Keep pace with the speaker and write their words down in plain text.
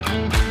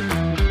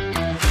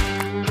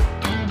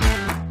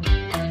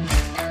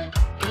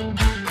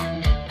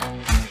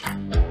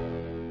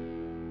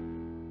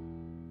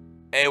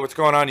Hey, what's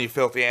going on, you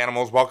filthy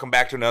animals? Welcome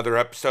back to another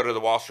episode of the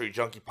Wall Street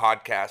Junkie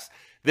Podcast.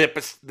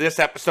 This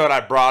episode, I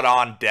brought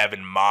on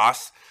Devin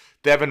Moss.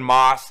 Devin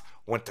Moss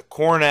went to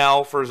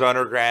Cornell for his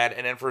undergrad,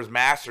 and then for his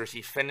master's,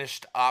 he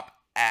finished up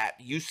at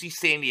UC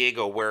San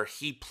Diego, where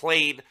he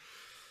played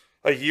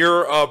a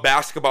year of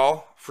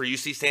basketball for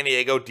UC San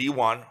Diego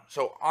D1.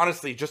 So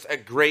honestly, just a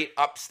great,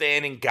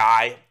 upstanding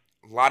guy.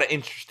 A lot of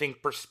interesting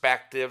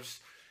perspectives.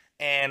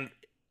 And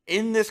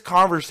in this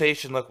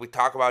conversation, look, we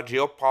talk about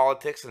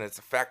geopolitics and its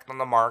effect on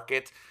the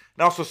market,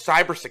 and also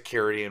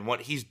cybersecurity and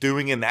what he's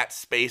doing in that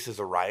space as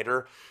a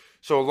writer.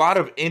 So a lot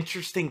of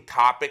interesting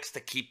topics to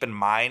keep in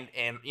mind.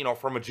 And,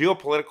 from a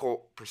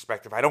geopolitical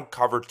perspective, I don't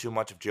cover too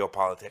much of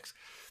geopolitics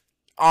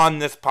on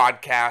this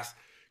podcast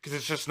because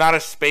it's just not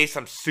a space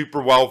I'm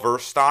super well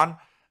versed on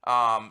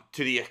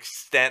to the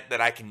extent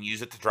that I can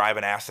use it to drive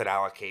an asset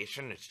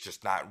allocation. It's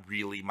just not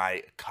really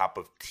my cup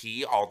of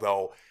tea,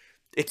 although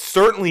it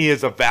certainly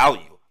is a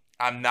value.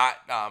 I'm not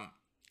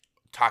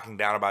talking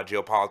down about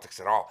geopolitics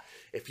at all.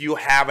 If you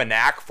have a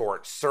knack for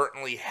it,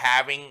 certainly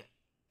having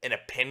an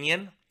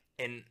opinion,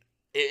 and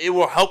it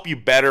will help you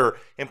better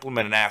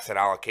implement an asset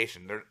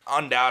allocation,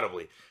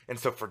 undoubtedly. And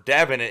so for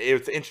Devin, it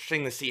was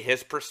interesting to see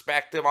his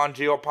perspective on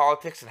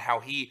geopolitics and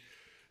how he,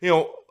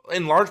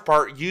 in large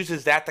part,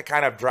 uses that to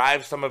kind of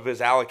drive some of his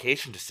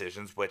allocation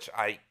decisions, which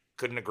I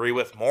couldn't agree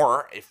with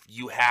more. If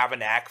you have a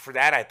knack for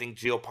that, I think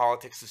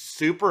geopolitics is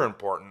super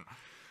important.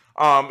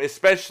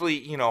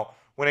 Especially,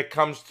 when it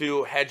comes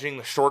to hedging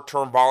the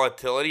short-term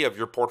volatility of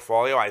your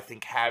portfolio. I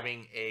think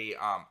having an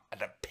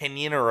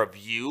opinion or a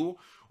view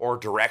or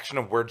direction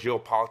of where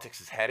geopolitics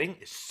is heading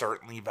is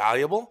certainly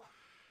valuable.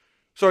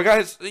 So,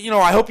 guys,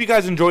 I hope you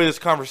guys enjoy this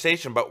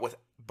conversation. But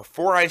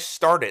before I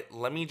start it,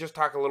 let me just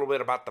talk a little bit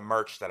about the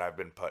merch that I've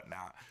been putting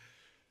out.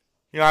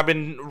 I've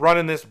been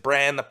running this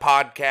brand, the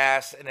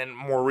podcast, and then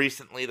more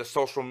recently, the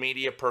social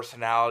media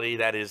personality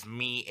that is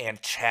me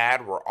and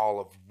Chad. We're all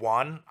of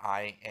one.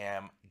 I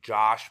am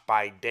Josh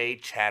by day,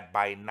 Chad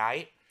by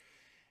night.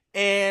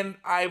 And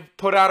I've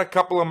put out a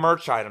couple of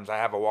merch items. I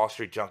have a Wall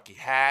Street Junkie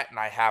hat, and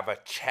I have a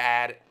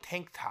Chad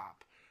tank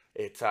top.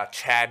 It's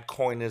Chad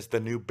coin is the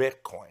new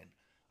Bitcoin.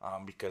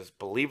 Because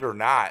believe it or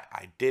not,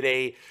 I did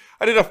a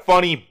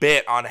funny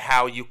bit on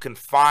how you can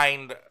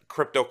find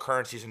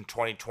cryptocurrencies in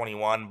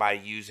 2021 by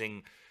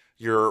using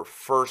your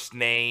first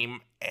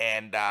name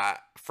and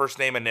first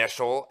name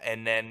initial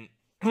and then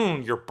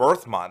your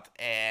birth month.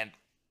 And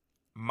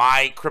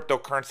my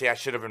cryptocurrency I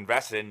should have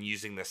invested in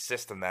using the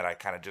system that I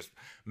kind of just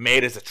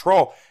made as a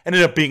troll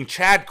ended up being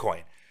Chad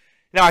coin.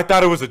 Now, I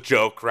thought it was a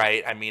joke,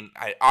 right? I mean,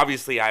 I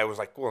was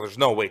like, well, there's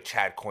no way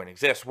Chad coin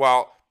exists.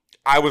 Well,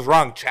 I was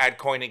wrong. Chad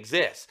coin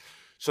exists.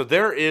 So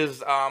there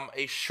is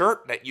a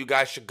shirt that you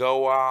guys should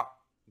go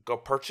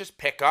purchase,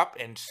 pick up,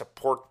 and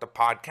support the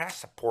podcast,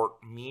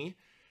 support me.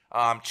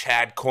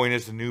 Chad coin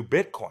is the new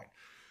Bitcoin.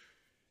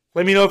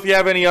 Let me know if you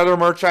have any other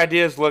merch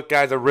ideas. Look,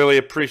 guys, I really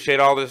appreciate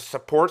all this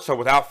support. So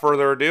without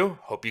further ado,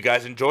 hope you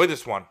guys enjoy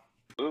this one.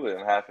 Absolutely.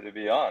 I'm happy to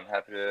be on.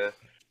 Happy to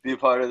be a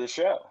part of the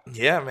show.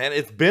 Yeah, man.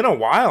 It's been a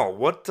while.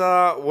 What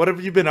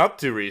have you been up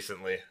to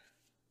recently?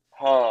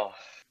 Oh,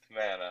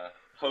 man, a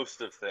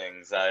host of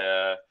things.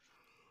 I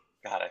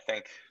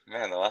think,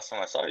 the last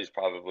time I saw you is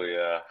probably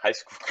high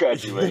school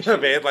graduation. Yeah,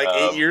 man, like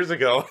 8 years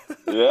ago.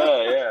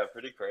 yeah,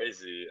 pretty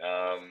crazy.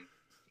 I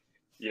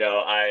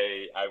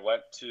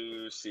went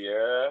to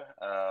Sierra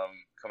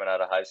coming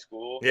out of high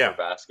school for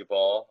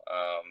basketball.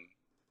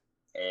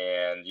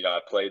 And I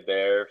played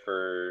there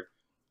for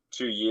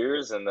 2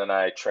 years, and then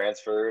I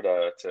transferred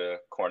to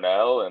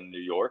Cornell in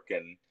New York,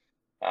 and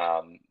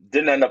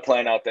didn't end up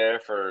playing out there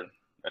for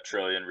a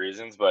trillion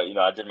reasons, but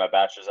I did my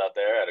bachelor's out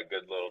there, had a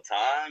good little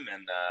time,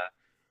 and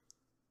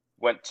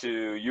went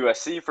to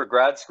USC for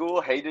grad school.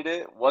 Hated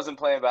it, wasn't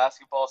playing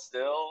basketball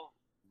still,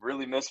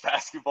 really missed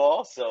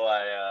basketball, so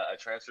I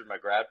transferred my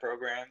grad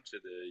program to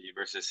the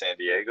University of San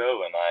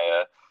Diego, and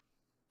I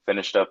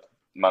finished up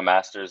my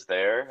master's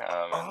there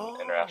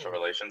in international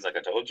relations, like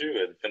I told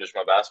you, and finished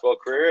my basketball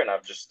career, and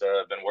I've just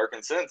been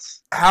working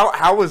since.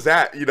 How was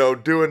that,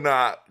 doing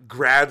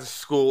grad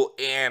school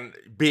and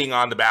being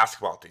on the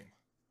basketball team?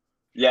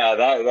 Yeah,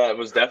 that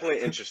was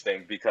definitely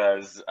interesting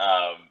because,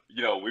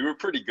 we were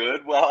pretty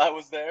good while I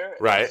was there.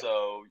 Right.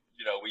 So,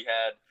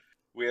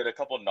 we had a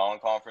couple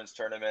non-conference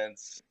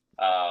tournaments,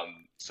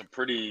 some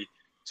pretty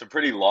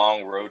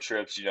long road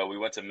trips. We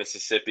went to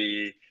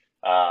Mississippi.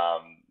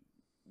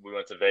 We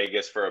went to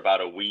Vegas for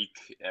about a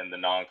week in the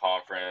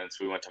non-conference.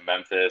 We went to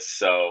Memphis.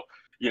 So,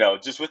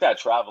 just with that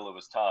travel, it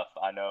was tough.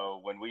 I know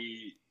when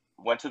we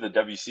went to the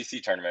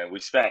WCC tournament,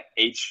 we spent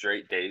 8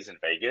 straight days in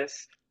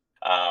Vegas.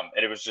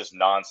 And it was just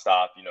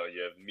nonstop, you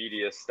have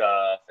media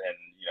stuff and,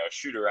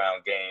 shoot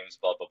around games,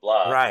 blah, blah,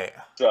 blah. Right.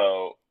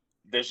 So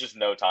there's just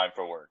no time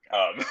for work.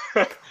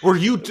 Were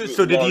you,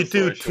 so did you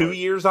do 2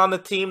 years on the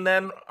team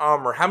then?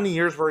 Or how many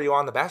years were you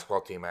on the basketball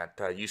team at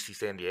UC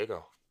San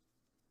Diego?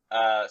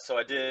 So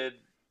I did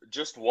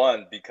just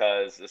one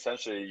because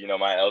essentially,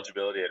 my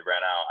eligibility had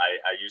ran out.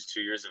 I used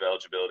 2 years of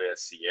eligibility at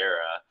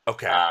Sierra.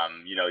 Okay.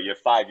 You have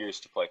 5 years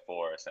to play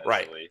for, essentially.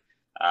 Right.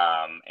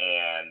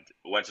 and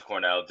went to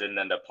Cornell, didn't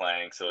end up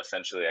playing. So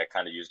essentially I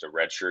kind of used a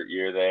redshirt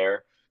year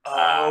there.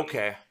 Oh,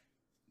 okay.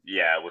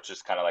 Yeah, which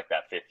is kind of like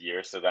that 5th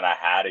year. So then I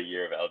had a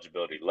year of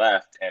eligibility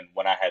left. And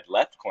when I had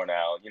left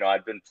Cornell,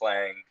 I'd been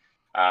playing,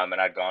 and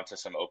I'd gone to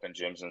some open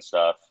gyms and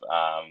stuff.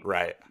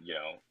 Right.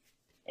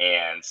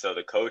 And so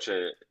the coach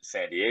at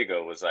San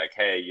Diego was like,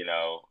 hey,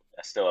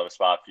 I still have a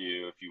spot for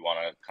you if you want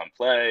to come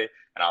play.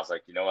 And I was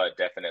like, you know what,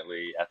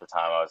 definitely. At the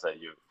time I was at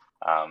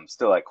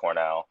still at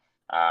Cornell.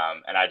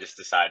 And I just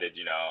decided,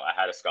 I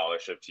had a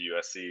scholarship to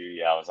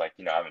USC. I was like,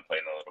 I haven't played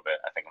in a little bit.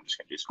 I think I'm just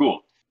going to do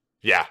school.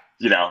 Yeah.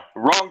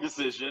 Wrong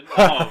decision.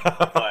 But,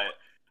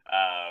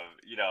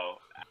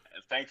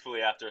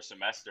 thankfully after a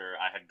semester,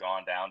 I had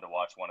gone down to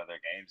watch one of their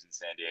games in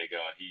San Diego,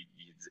 and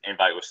his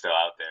invite was still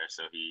out there.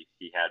 So he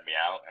had me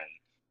out, and,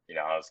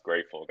 I was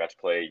grateful. Got to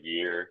play a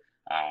year.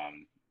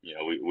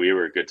 We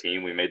were a good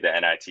team. We made the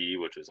NIT,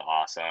 which was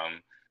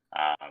awesome.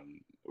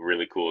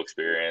 Really cool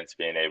experience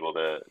being able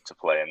to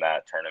play in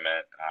that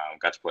tournament.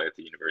 Got to play at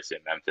the University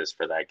of Memphis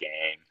for that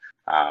game.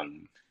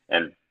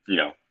 And,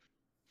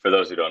 for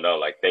those who don't know,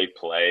 like, they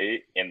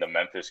play in the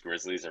Memphis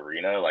Grizzlies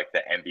arena, like the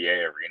NBA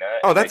arena.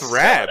 Oh, that's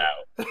rad.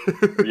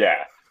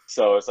 Yeah.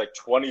 So it's like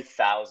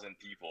 20,000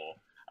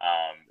 people.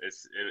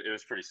 It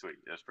was pretty sweet.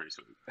 It was pretty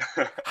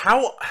sweet.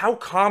 How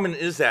common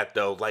is that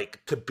though?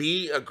 Like, to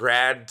be a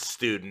grad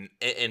student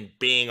and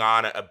being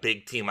on a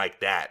big team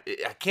like that,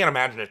 I can't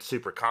imagine it's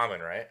super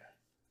common, right?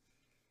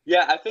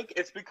 Yeah, I think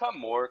it's become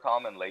more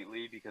common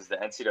lately because the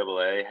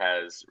NCAA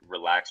has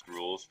relaxed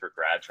rules for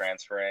grad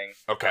transferring.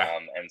 Okay.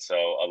 And so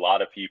a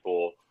lot of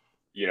people,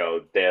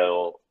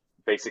 they'll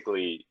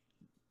basically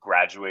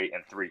graduate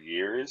in 3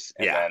 years,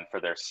 and then for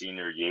their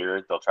senior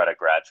year, they'll try to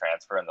grad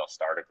transfer and they'll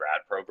start a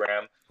grad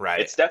program. Right.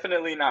 It's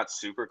definitely not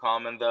super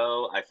common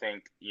though. I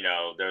think,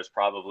 there's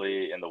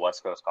probably in the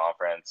West Coast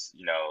Conference,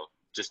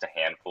 just a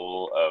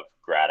handful of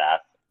grad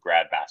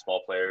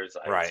basketball players.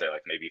 I would say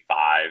like maybe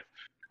 5.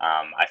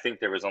 I think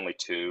there was only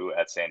 2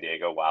 at San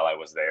Diego while I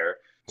was there.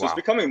 So It's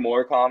becoming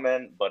more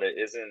common, but it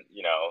isn't,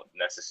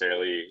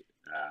 necessarily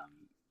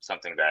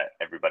something that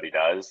everybody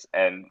does.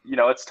 And,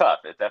 it's tough.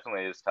 It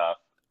definitely is tough.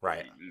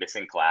 Right.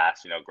 Missing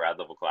class, grad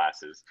level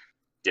class is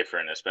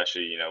different,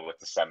 especially, with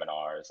the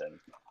seminars, and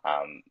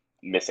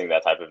missing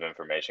that type of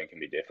information can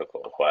be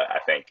difficult. But I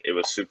think it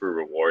was super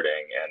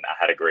rewarding, and I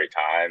had a great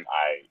time.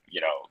 I,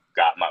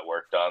 got my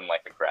work done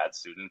like a grad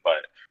student,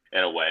 but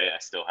in a way I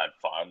still had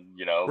fun,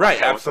 Right,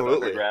 like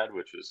absolutely. Grad,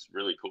 which was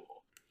really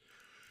cool.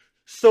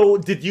 So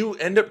did you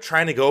end up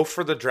trying to go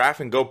for the draft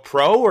and go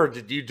pro, or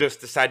did you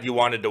just decide you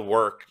wanted to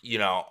work,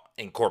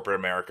 in corporate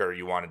America, or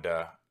you wanted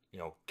to,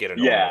 get a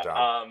normal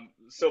job?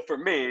 So for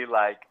me,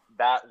 like,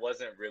 that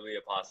wasn't really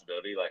a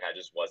possibility. Like, I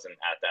just wasn't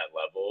at that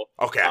level.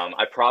 Okay.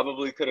 I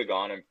probably could have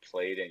gone and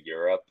played in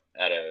Europe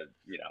at a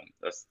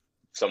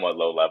somewhat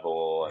low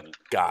level, and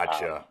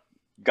Gotcha.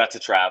 Got to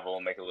travel,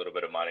 make a little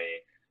bit of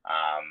money.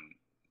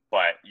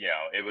 But,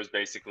 it was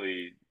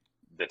basically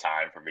the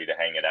time for me to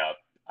hang it up.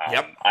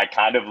 Yep. I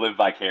kind of lived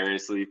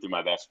vicariously through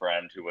my best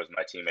friend, who was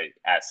my teammate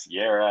at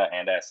Sierra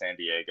and at San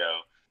Diego.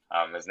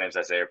 His name's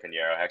Isaiah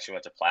Pinheiro. I actually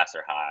went to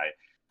Placer High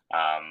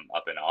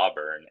up in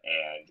Auburn,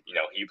 and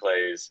he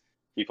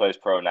plays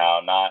pro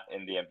now, not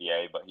in the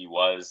NBA, but he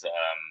was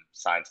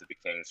signed to the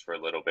Kings for a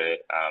little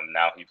bit.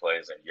 Now he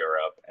plays in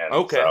Europe, and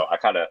so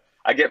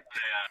I get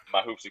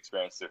my hoops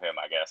experience through him,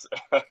 I guess.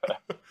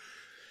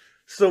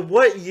 So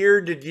what year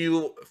did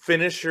you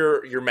finish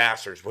your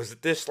master's? Was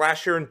it this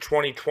last year in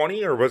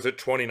 2020, or was it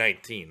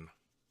 2019?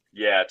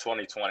 Yeah,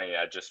 2020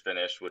 I just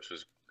finished, which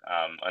was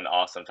an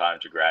awesome time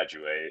to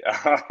graduate,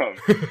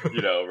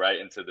 right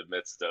into the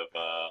midst of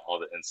all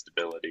the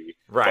instability.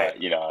 Right.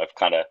 But, I've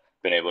kind of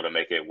been able to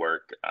make it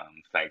work,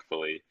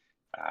 thankfully,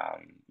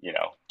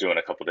 doing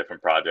a couple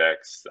different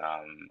projects.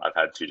 I've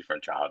had 2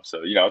 different jobs.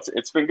 So,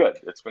 it's been good.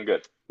 It's been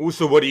good. Ooh,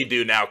 so what do you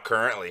do now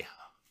currently?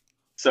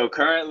 So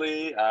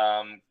currently,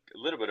 a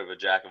little bit of a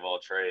jack of all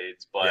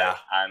trades, but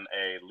I'm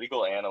a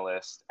legal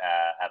analyst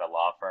at a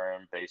law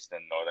firm based in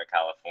Northern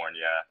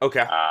California.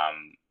 Okay.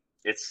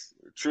 It's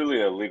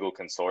truly a legal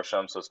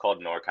consortium, so it's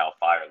called NorCal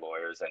Fire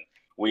Lawyers, and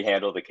we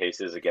handle the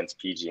cases against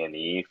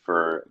PG&E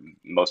for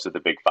most of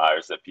the big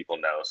fires that people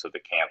know. So the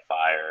Camp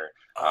Fire,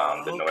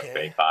 the North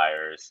Bay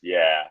fires,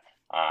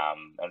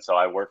 and so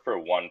I work for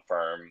one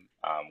firm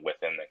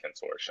within the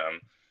consortium.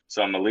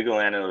 So I'm a legal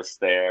analyst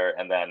there,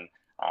 and then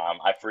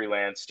I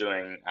freelance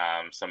doing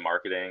some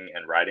marketing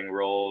and writing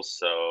roles.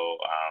 So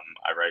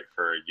I write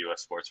for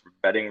U.S. Sports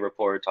Betting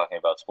Report, talking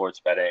about sports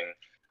betting.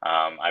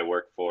 I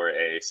work for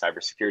a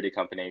cybersecurity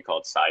company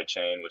called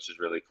Sidechain, which is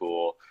really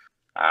cool.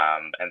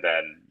 And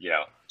then,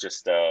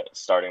 just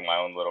starting my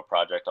own little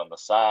project on the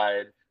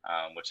side,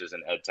 which is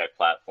an ed tech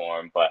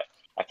platform, but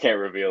I can't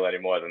reveal any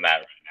more than that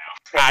right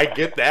now. I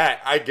get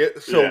that.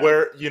 So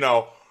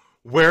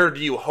where do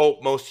you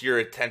hope most of your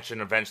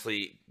attention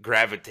eventually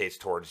gravitates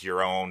towards?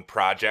 Your own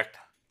project?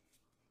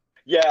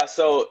 Yeah,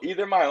 so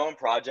either my own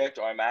project,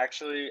 or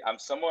I'm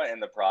somewhat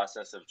in the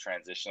process of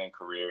transitioning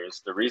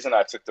careers. The reason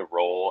I took the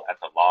role at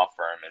the law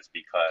firm is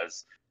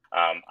because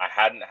I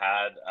hadn't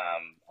had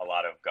a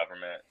lot of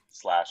government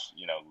slash,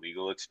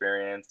 legal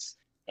experience.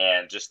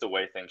 And just the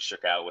way things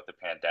shook out with the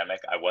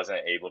pandemic, I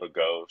wasn't able to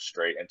go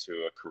straight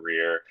into a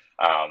career,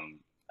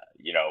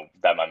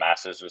 that my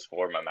master's was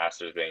for, my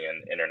master's being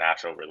in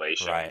international Right.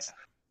 relations.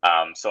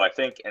 So I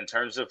think in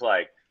terms of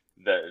like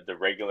the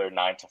regular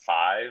 9 to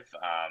 5,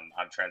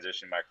 I'm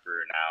transitioning my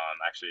career now.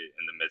 I'm actually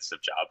in the midst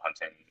of job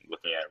hunting,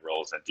 looking at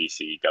roles in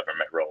DC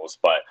government roles.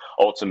 But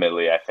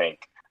ultimately, I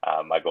think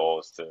my goal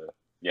is to,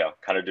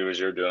 kind of do as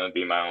you're doing,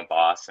 be my own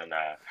boss, and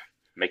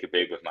make it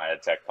big with my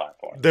ed tech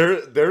platform.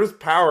 There's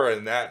power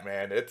in that,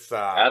 man. It's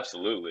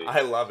absolutely.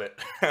 I love it.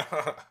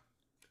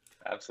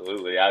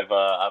 Absolutely. I've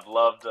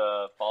loved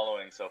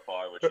following so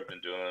far what you've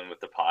been doing with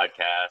the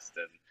podcast,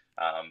 and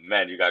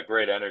man, you got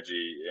great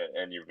energy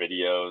in your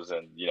videos,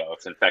 and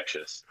it's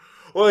infectious.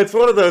 Well, it's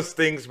one of those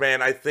things,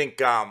 man. I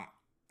think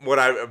what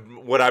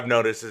I've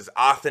noticed is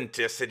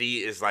authenticity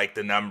is like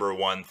the number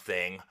one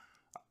thing,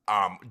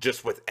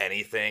 just with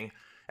anything.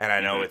 And I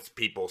know it's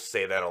people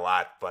say that a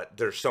lot, but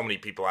there's so many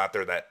people out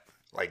there that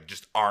like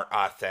just aren't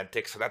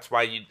authentic. So that's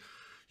why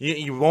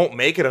you won't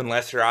make it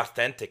unless you're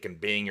authentic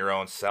and being your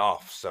own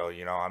self. So,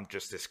 I'm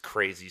just this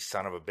crazy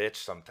son of a bitch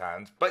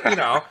sometimes, but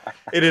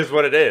it is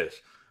what it is.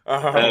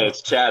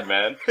 It's Chad,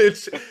 man.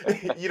 It's,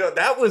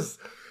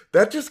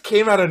 that just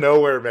came out of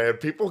nowhere, man.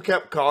 People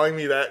kept calling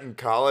me that in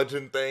college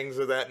and things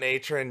of that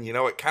nature. And,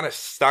 it kind of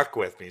stuck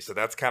with me. So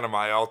that's kind of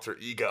my alter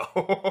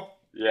ego.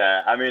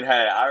 Yeah, I mean,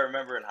 hey, I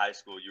remember in high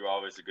school, you were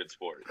always a good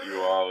sport. You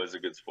were always a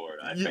good sport.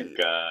 I think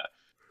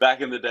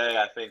back in the day,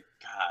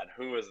 God,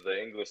 who was the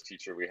English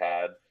teacher we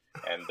had?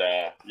 And,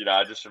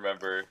 I just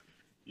remember,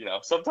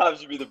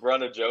 sometimes you'd be the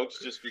brunt of jokes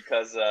just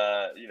because,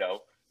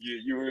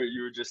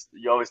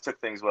 you always took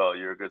things well.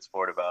 You were a good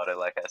sport about it,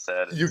 like I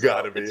said. You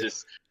gotta be.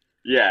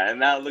 Yeah, and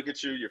now look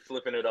at you, you're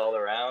flipping it all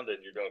around and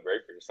you're doing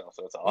great for yourself,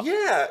 so it's awesome.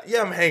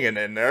 Yeah, I'm hanging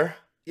in there.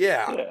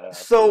 Yeah.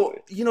 So,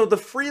 the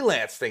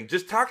freelance thing,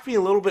 just talk to me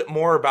a little bit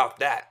more about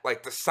that,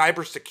 like the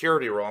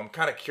cybersecurity role. I'm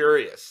kind of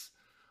curious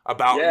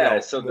about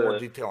more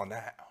detail on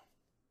that.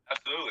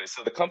 Absolutely.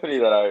 So the company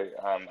that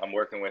I'm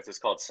working with is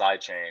called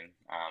Sidechain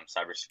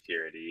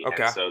Cybersecurity.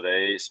 Okay. And so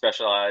they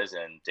specialize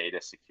in data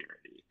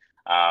security.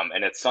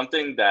 And it's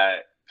something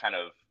that kind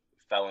of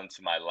fell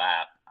into my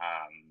lap.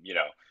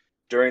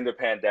 During the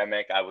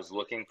pandemic, I was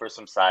looking for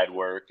some side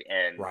work,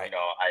 and right.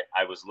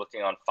 I was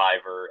looking on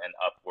Fiverr and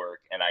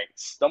Upwork, and I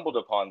stumbled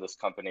upon this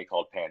company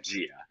called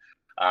Pangea.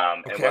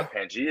 And what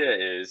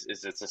Pangea is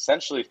it's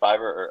essentially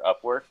Fiverr or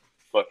Upwork,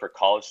 but for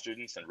college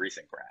students and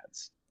recent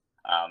grads.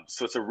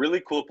 So it's a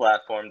really cool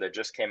platform that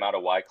just came out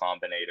of Y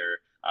Combinator.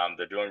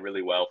 They're doing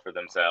really well for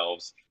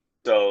themselves.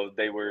 So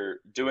they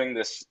were doing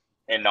this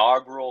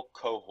inaugural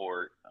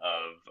cohort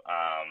of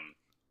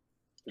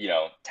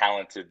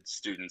talented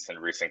students and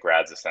recent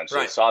grads,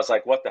 essentially. Right. So I was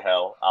like, what the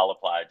hell? I'll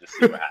apply, just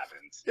see what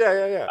happens.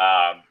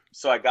 Yeah.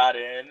 So I got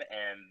in,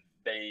 and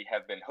they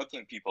have been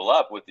hooking people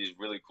up with these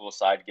really cool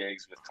side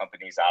gigs with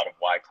companies out of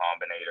Y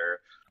Combinator,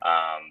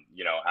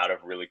 out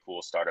of really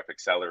cool startup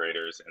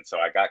accelerators. And so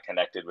I got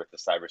connected with the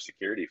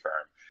cybersecurity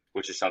firm,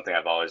 which is something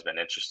I've always been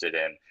interested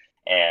in.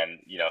 And,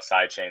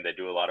 Sidechain, they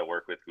do a lot of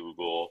work with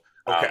Google.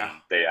 Okay.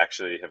 They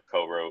actually have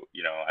co-wrote,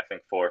 I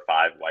think 4 or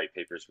 5 white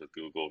papers with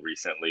Google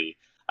recently.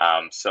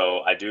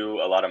 So I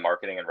do a lot of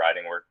marketing and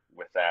writing work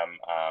with them,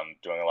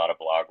 doing a lot of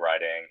blog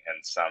writing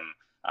and some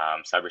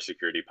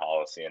cybersecurity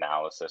policy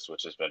analysis,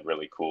 which has been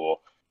really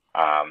cool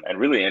and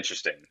really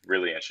interesting.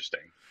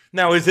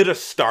 Now, is it a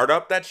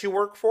startup that you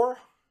work for?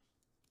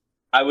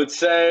 I would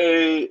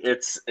say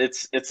it's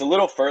a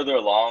little further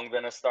along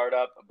than a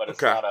startup, but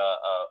it's not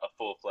a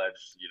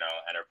full-fledged,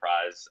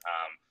 enterprise.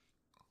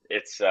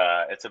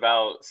 It's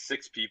about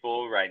 6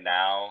 people right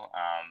now.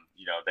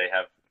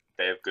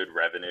 They have good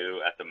revenue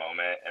at the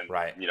moment, and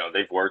right.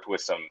 They've worked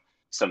with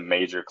some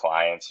major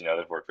clients.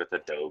 They've worked with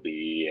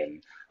Adobe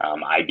and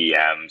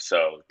IBM,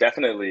 so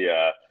definitely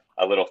a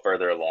little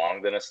further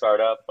along than a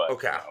startup, but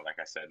like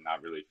I said,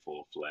 not really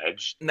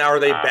full-fledged. Now, are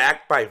they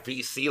backed by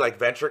VC, like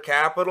venture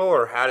capital,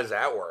 or how does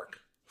that work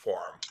for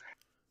them?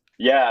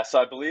 Yeah,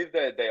 so I believe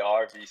that they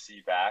are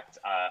VC backed.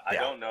 I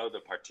don't know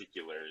the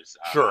particulars,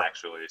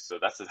 actually, so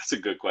that's a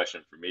good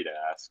question for me to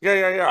ask.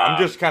 Yeah. I'm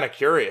just kind of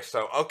curious.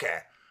 So, okay.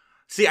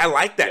 See, I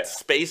like that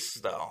space,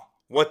 though.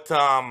 What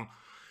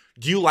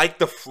do you like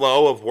the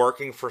flow of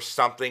working for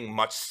something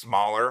much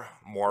smaller,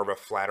 more of a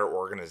flatter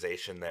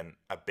organization than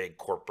a big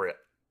corporate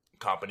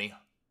company?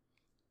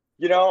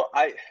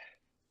 I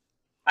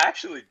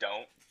actually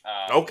don't.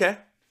 Okay.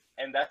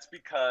 And that's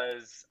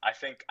because I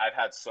think I've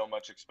had so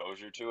much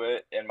exposure to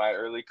it in my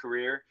early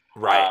career.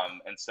 Right.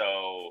 And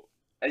so,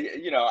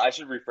 I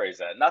should rephrase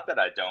that. Not that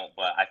I don't,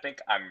 but I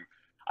think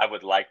I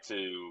would like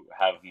to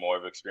have more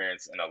of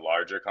experience in a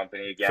larger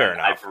company again. Fair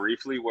enough. I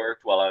briefly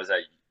worked while I was at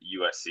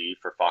USC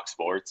for Fox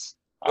Sports.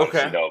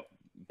 Okay.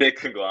 Big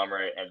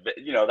conglomerate, and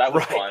that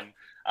was fun.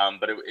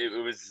 But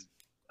it was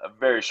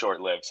very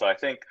short-lived. So I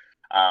think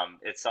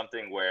it's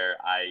something where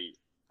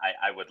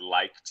I would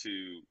like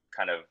to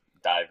kind of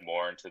dive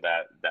more into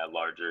that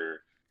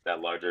larger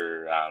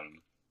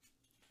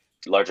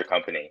larger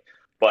company.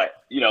 But,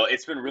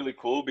 it's been really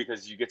cool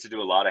because you get to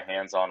do a lot of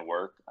hands-on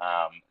work.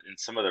 In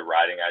some of the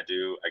writing I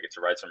do, I get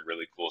to write some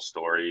really cool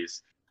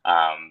stories.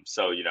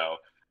 So,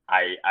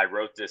 I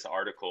wrote this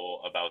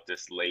article about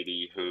this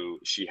lady who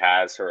she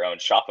has her own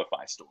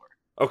Shopify store.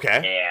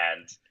 Okay.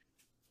 And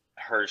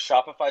her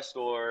Shopify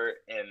store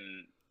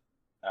in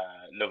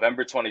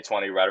November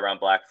 2020, right around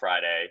Black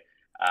Friday,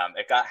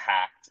 it got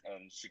hacked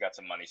and she got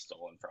some money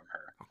stolen from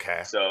her.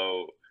 Okay.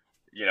 So,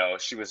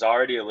 she was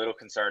already a little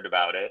concerned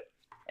about it.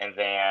 And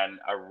then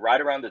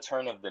right around the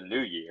turn of the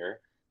new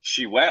year,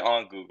 she went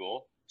on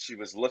Google. She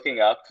was looking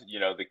up,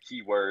 the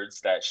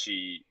keywords that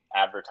she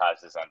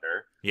advertises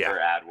under her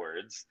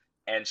AdWords.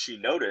 And she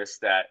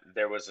noticed that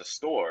there was a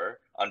store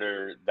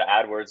under the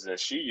AdWords that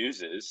she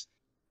uses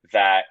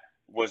that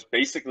was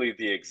basically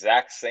the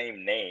exact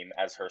same name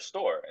as her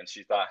store. And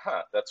she thought,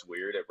 that's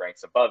weird. It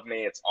ranks above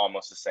me. It's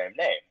almost the same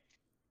name.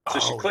 So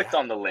she clicked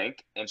on the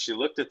link and she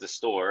looked at the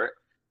store,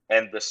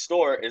 and the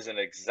store is an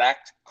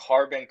exact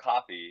carbon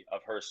copy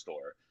of her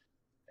store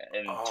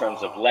in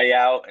terms of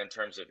layout, in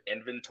terms of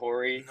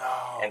inventory.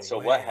 And so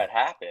what had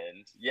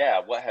happened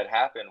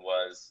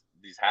was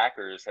these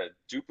hackers had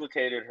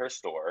duplicated her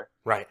store.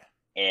 Right.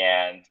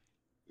 And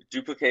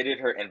duplicated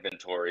her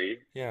inventory.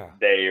 Yeah.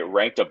 They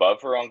ranked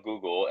above her on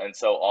Google. And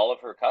so all of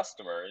her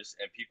customers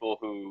and people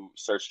who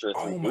searched her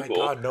through Google. Oh my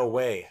God, no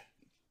way.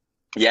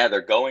 Yeah,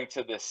 they're going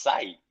to this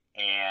site,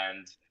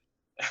 and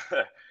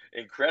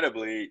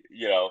incredibly,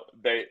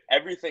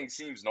 everything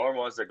seems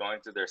normal as they're going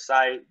to their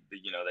site. They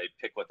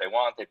pick what they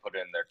want, they put it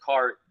in their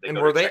cart. And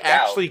were they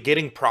actually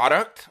getting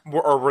product,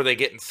 or were they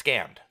getting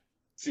scammed?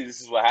 See,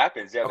 this is what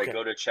happens. Yeah, okay. They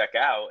go to check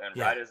out, and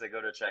right as they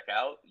go to check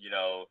out,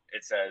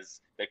 it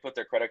says they put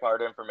their credit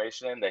card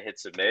information in, they hit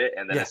submit,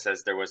 and then it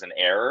says there was an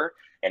error,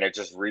 and it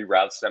just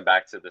reroutes them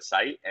back to the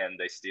site, and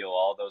they steal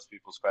all those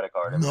people's credit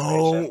card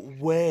information. No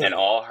way. And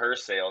all her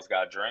sales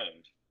got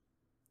drained.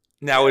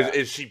 Now,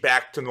 is she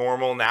back to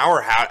normal now,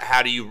 or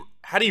how do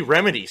you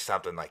remedy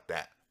something like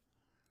that?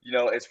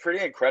 It's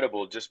pretty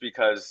incredible just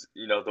because,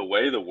 the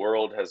way the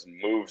world has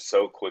moved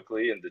so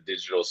quickly in the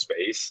digital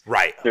space.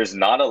 Right. There's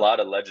not a lot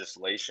of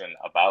legislation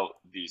about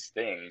these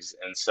things.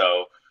 And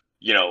so,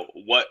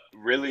 what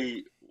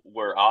really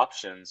were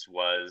options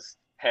was,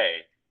 hey,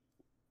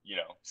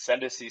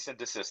 send a cease and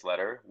desist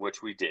letter,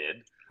 which we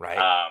did. Right.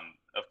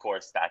 Of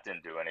course, that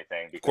didn't do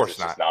anything because it's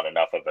just not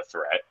enough of a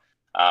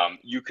threat.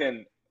 You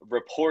can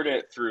report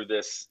it through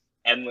this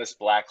endless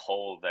black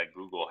hole that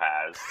Google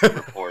has to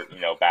report,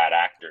 bad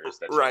actors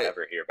that you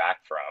never hear back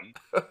from.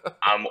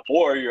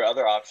 Or your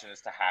other option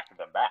is to hack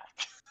them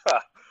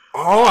back.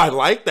 Oh, I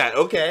like that.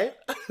 Okay.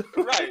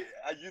 Right.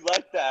 You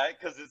like that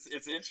because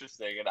it's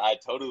interesting, and I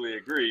totally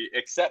agree,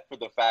 except for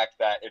the fact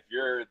that if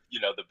you're,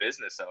 the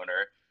business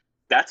owner,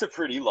 that's a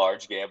pretty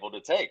large gamble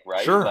to take,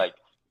 right? Sure. Like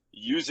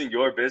using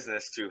your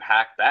business to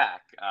hack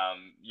back.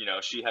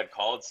 She had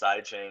called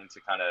Sidechain to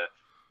kind of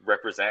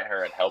represent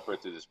her and help her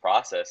through this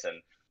process,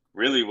 and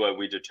really what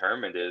we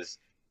determined is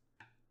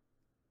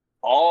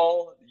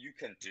all you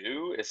can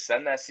do is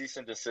send that cease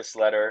and desist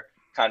letter,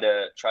 kind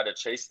of try to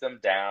chase them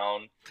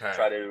down,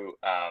 try to,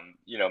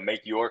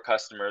 make your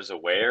customers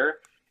aware,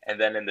 and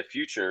then in the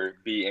future,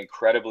 be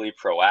incredibly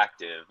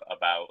proactive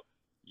about,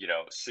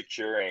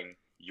 securing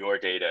your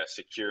data,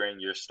 securing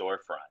your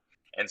storefront.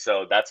 And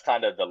so that's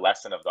kind of the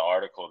lesson of the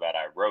article that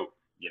I wrote,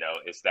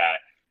 is that,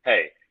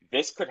 hey,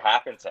 this could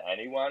happen to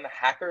anyone.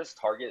 Hackers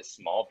target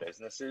small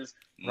businesses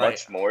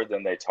much more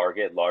than they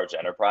target large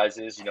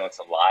enterprises. It's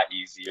a lot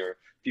easier.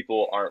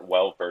 People aren't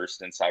well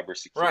versed in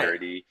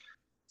cybersecurity. Right.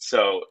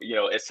 So,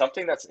 it's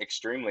something that's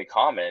extremely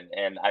common.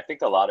 And I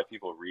think a lot of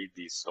people read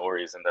these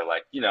stories and they're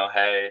like,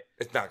 hey,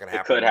 it's not going to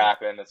happen. It could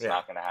happen. It's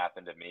not going to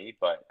happen to me.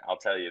 But I'll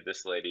tell you,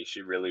 this lady,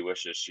 she really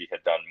wishes she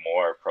had done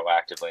more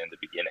proactively in the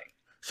beginning.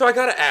 So I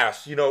got to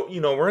ask,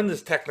 we're in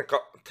this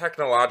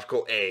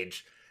technological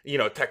age.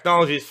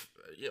 Technology is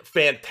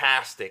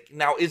fantastic.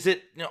 Now, is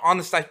it on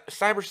the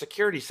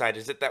cybersecurity side?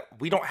 Is it that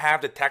we don't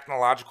have the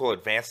technological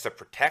advance to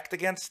protect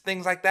against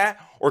things like that,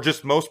 or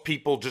just most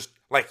people just,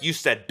 like you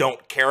said,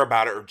 don't care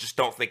about it or just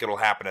don't think it'll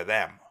happen to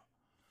them?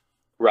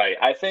 Right.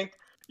 I think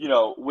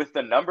with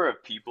the number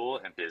of people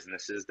and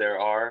businesses there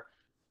are,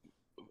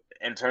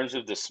 in terms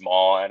of the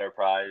small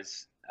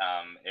enterprise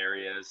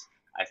areas,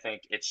 I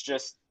think it's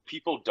just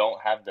people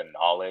don't have the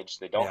knowledge,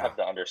 they don't have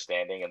the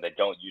understanding, and they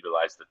don't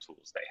utilize the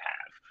tools they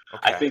have.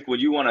 Okay. I think when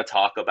you want to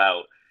talk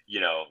about,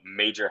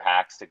 major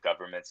hacks to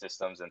government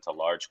systems and to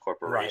large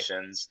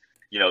corporations,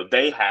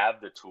 they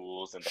have the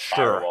tools and the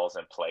firewalls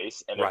in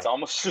place, and it's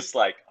almost just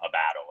like a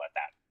battle at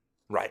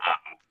that. Right.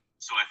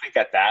 So I think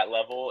at that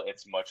level,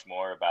 it's much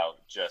more about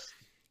just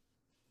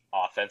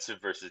offensive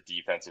versus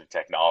defensive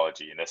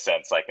technology, in a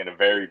sense, like in a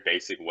very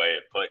basic way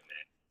of putting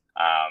it.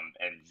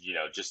 And,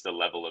 just the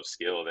level of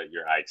skill that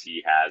your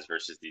IT has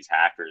versus these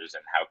hackers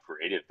and how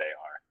creative they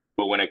are.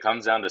 But when it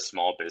comes down to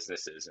small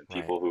businesses and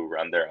people who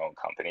run their own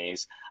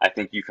companies, I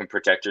think you can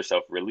protect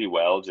yourself really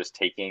well just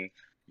taking,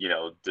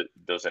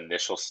 those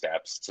initial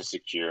steps to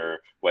secure,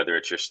 whether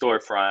it's your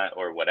storefront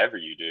or whatever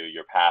you do,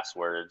 your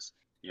passwords,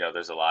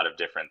 there's a lot of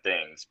different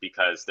things,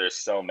 because there's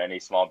so many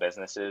small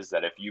businesses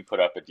that if you put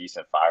up a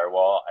decent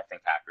firewall, I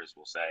think hackers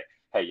will say,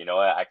 hey, you know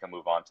what, I can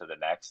move on to the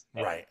next,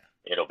 and Right.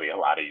 it'll be a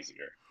lot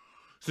easier.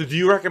 So do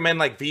you recommend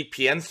like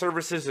VPN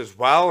services as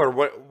well, or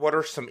what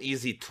are some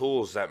easy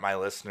tools that my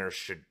listeners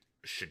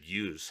should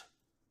use?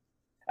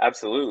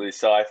 Absolutely.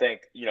 So I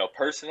think,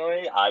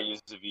 personally, I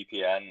use a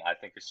VPN. I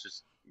think it's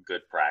just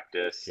good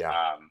practice.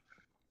 Yeah.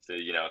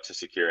 To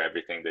secure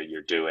everything that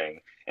you're doing.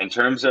 In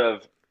terms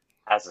of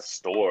as a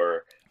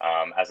store,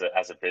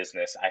 as a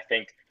business, I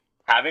think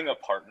having a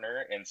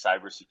partner in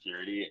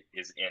cybersecurity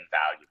is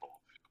invaluable.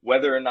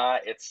 Whether or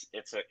not it's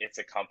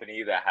a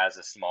company that has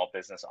a small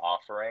business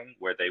offering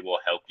where they will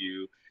help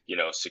you,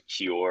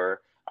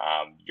 secure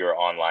your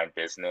online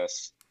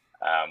business,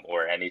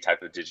 or any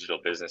type of digital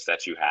business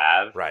that you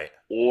have. Right.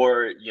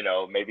 Or,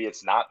 maybe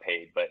it's not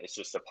paid, but it's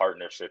just a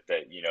partnership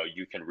that,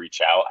 you can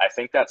reach out. I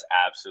think that's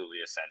absolutely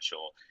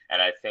essential.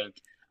 And I think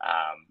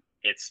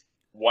it's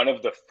one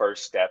of the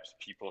first steps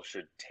people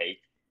should take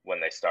when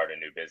they start a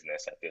new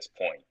business at this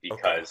point,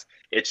 because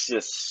it's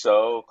just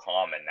so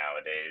common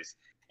nowadays,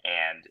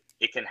 and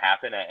it can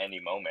happen at any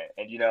moment.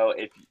 And,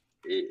 if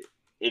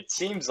it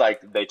seems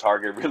like they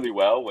target really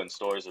well when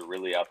stores are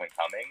really up and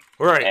coming.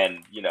 Right.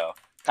 And,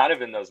 kind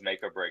of in those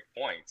make or break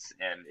points.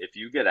 And if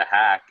you get a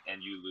hack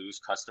and you lose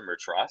customer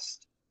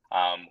trust,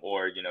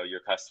 or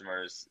your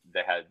customers,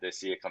 they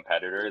see a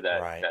competitor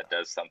that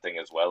does something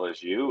as well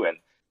as you, and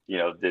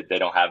they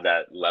don't have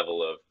that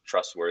level of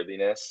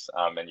trustworthiness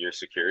and your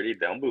security,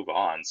 they'll move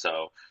on.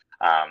 So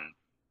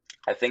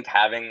I think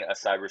having a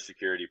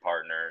cybersecurity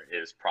partner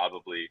is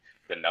probably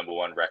the number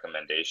one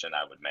recommendation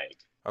I would make.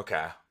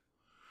 Okay.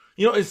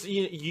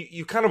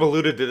 You kind of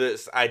alluded to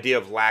this idea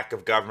of lack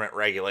of government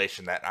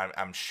regulation that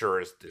I'm sure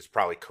is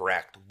probably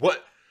correct.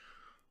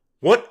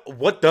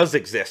 What does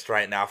exist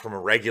right now from a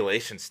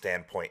regulation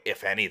standpoint,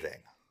 if anything?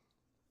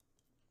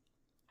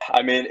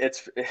 I mean,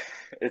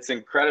 it's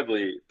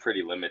incredibly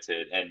pretty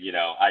limited, and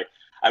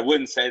I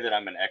wouldn't say that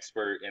I'm an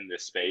expert in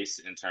this space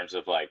in terms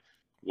of like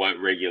what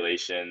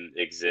regulation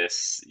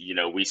exists.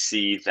 We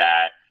see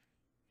that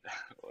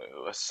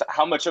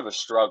how much of a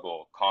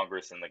struggle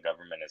Congress and the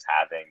government is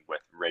having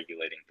with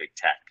regulating big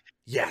tech.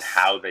 Yes. And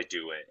how they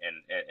do it,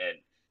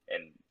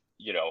 and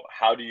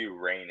how do you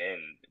rein in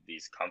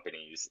these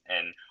companies,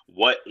 and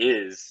what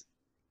is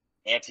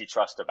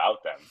antitrust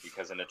about them?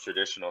 Because in a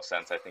traditional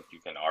sense, I think you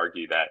can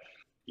argue that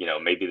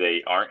maybe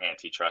they aren't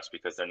antitrust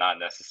because they're not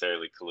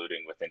necessarily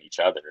colluding with each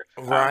other.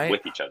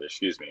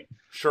 Excuse me.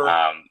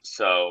 Sure.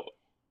 So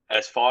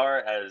as far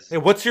as, hey,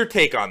 what's your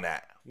take on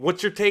that?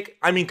 What's your take?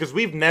 I mean, because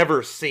we've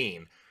never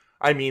seen,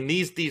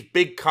 these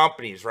big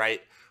companies,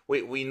 right?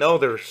 We know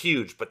they're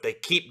huge, but they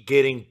keep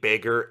getting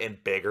bigger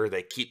and bigger.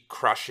 They keep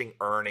crushing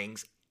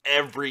earnings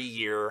every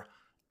year,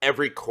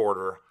 every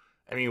quarter.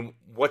 I mean,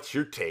 what's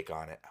your take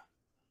on it?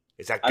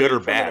 Is that good or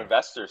bad? From an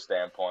investor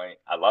standpoint,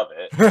 I love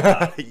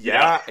it.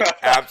 Yeah,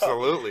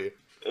 absolutely.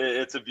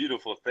 It's a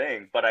beautiful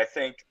thing, but I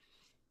think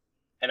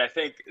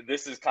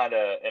this is kind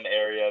of an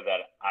area that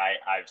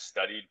I've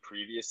studied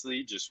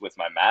previously, just with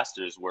my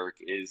master's work,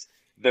 is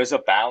there's a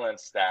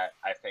balance that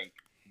I think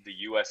the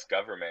U.S.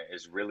 government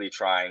is really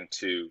trying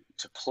to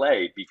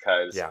play,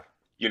 because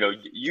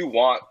you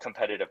want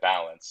competitive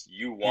balance,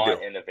 you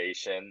want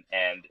innovation,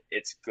 and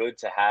it's good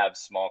to have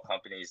small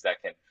companies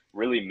that can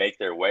really make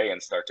their way and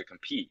start to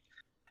compete.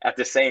 At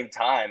the same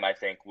time, I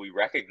think we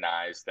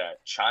recognize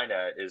that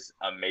China is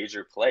a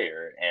major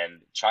player,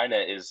 and China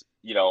is,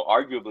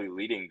 arguably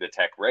leading the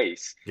tech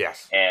race.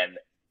 Yes. And,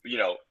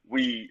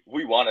 we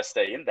want to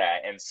stay in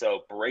that. And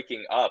so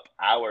breaking up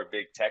our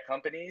big tech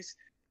companies,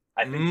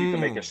 I think you can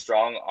make a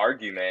strong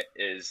argument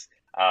is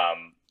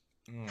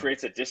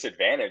creates a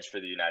disadvantage for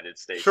the United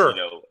States. Sure.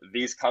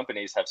 These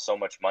companies have so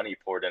much money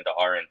poured into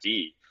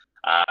R&D,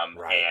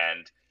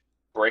 and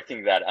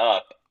breaking that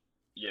up,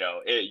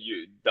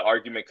 the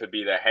argument could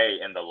be that, hey,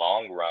 in the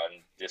long run,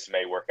 this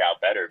may work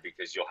out better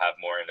because you'll have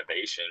more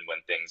innovation when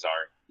things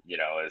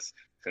aren't, as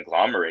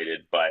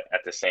conglomerated. But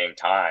at the same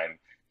time,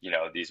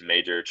 these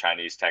major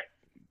Chinese tech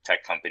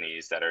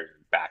companies that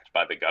are backed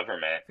by the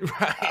government,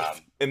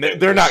 right? And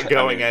they're not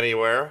going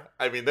anywhere.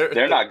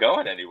 They're not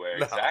going anywhere.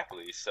 No.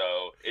 Exactly. So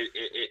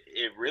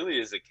it really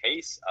is a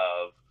case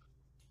of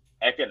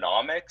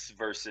economics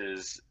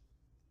versus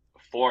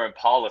foreign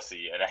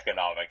policy and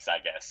economics, I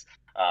guess.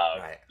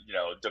 Right.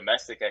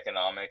 Domestic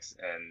economics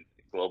and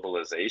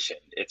globalization.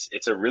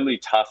 It's a really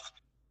tough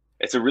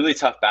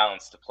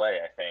balance to play,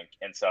 I think.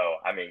 And so,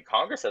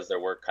 Congress has their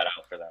work cut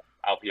out for them.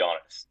 I'll be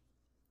honest.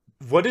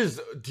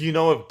 Do you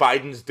know if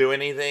Biden's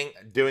doing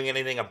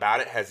anything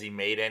about it? Has he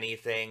made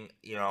anything,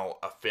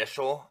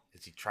 official?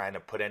 Is he trying to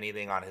put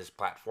anything on his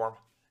platform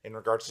in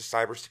regards to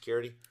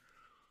cybersecurity?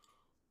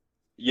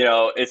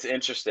 It's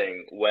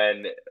interesting.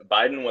 When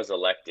Biden was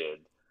elected,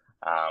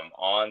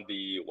 on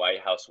the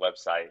White House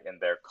website, in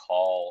their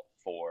call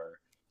for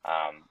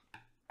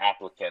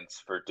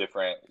applicants for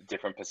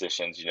different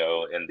positions,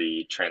 in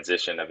the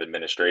transition of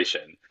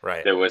administration,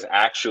 right, there was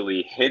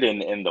actually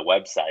hidden in the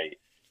website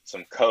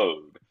some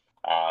code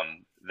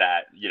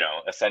that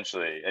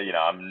essentially,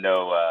 I'm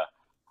no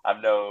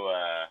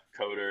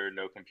coder,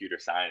 no computer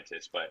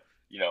scientist, but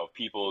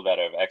people that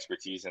have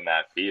expertise in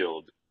that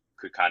field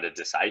could kind of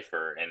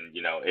decipher. And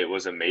it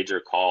was a major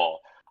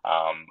call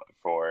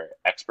for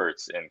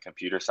experts in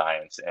computer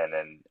science and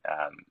in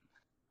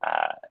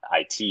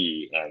IT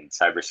and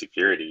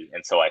cybersecurity.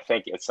 And so I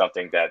think it's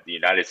something that the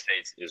United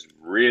States is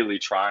really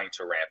trying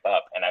to ramp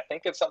up. And I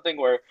think it's something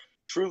where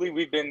truly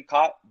we've been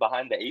caught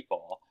behind the eight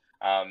ball.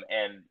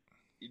 And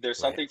there's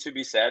something to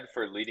be said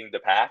for leading the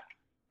pack,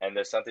 and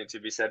there's something to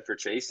be said for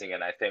chasing.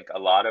 And I think a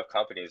lot of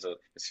countries,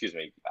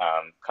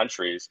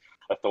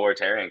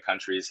 authoritarian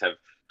countries, have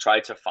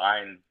tried to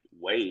find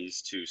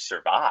ways to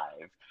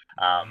survive,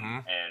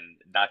 and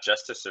not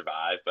just to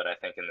survive, but I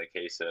think in the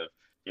case of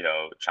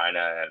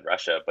China and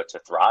Russia, but to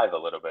thrive a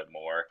little bit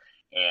more.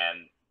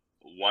 And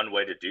one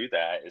way to do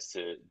that is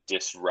to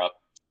disrupt,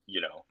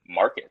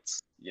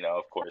 markets.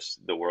 Of course,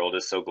 the world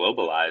is so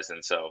globalized,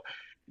 and so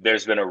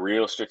there's been a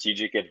real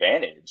strategic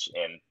advantage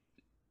in,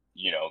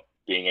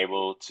 being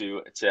able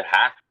to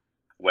hack,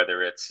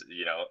 whether it's,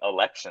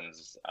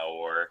 elections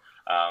or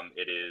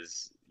it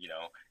is,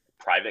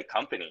 private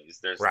companies.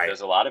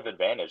 There's a lot of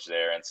advantage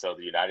there. And so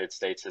the United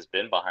States has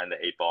been behind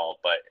the eight ball,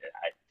 but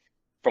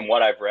from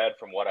what I've read,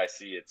 from what I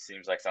see, it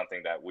seems like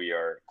something that we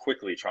are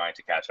quickly trying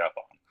to catch up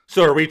on.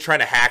 So are we trying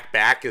to hack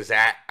back?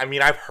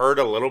 I've heard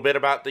a little bit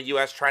about the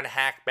U.S. trying to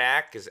hack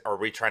back. Are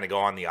we trying to go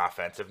on the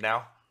offensive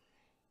now?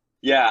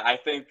 Yeah, I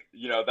think,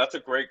 that's a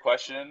great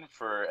question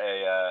for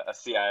a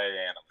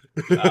CIA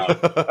analyst.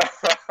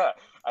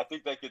 I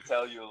think they could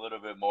tell you a little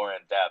bit more in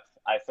depth.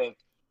 I think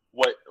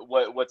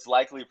what's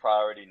likely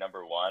priority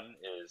number one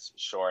is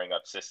shoring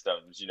up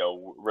systems,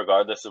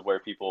 regardless of where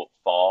people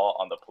fall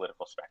on the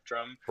political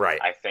spectrum.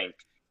 Right. I think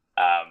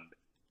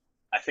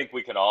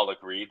we can all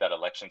agree that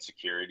election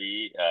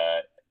security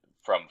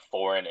from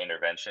foreign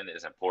intervention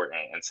is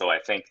important. And so I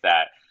think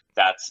that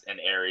that's an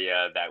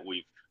area that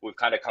we've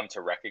kind of come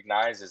to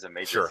recognize as a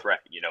major threat.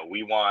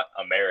 We want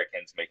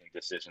Americans making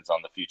decisions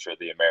on the future of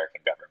the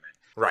American government.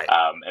 Right.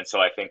 And so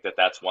I think that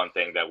that's one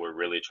thing that we're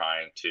really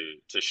trying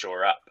to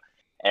shore up.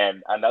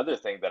 And another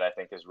thing that I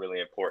think is really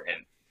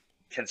important,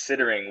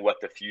 considering what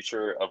the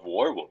future of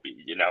war will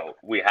be.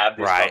 We have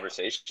these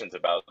conversations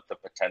about the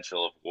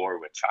potential of war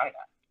with China.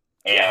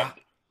 And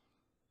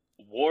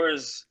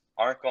wars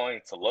aren't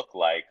going to look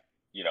like,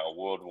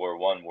 World War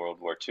I, World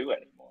War II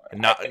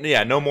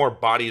anymore. No more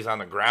bodies on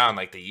the ground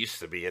like they used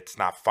to be. It's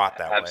not fought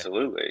that way.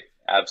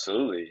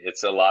 Absolutely.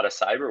 It's a lot of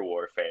cyber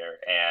warfare.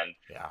 And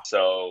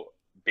so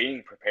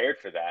being prepared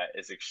for that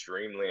is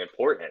extremely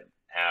important.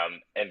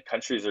 And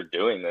countries are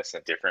doing this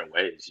in different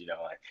ways.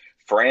 Like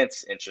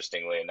France,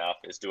 interestingly enough,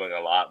 is doing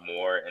a lot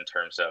more in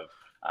terms of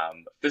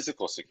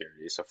physical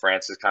security. So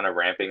France is kind of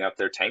ramping up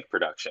their tank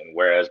production,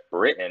 whereas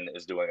Britain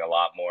is doing a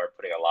lot more,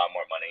 putting a lot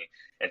more money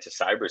into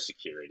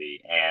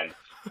cybersecurity. And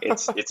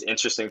it's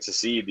interesting to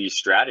see these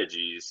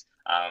strategies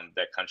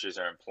that countries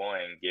are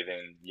employing,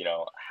 given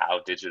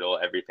how digital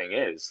everything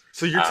is.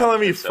 So you're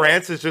telling me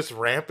France is just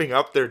ramping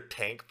up their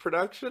tank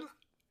production?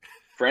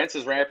 France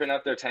is ramping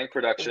up their tank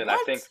production. What?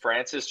 I think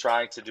France is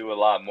trying to do a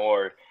lot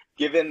more,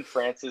 given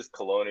France's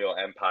colonial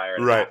empire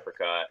in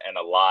Africa and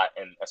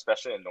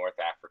especially in North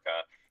Africa.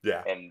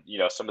 Yeah. And,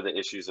 some of the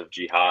issues of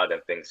jihad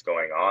and things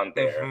going on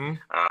there.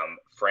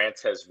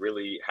 France has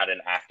really had an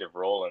active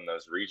role in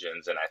those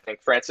regions. And I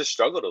think France has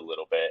struggled a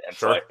little bit. And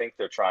so I think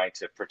they're trying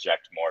to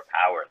project more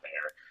power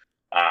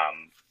there.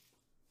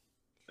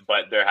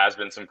 But there has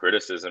been some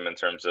criticism in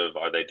terms of,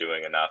 are they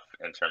doing enough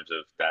in terms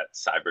of that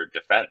cyber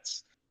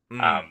defense?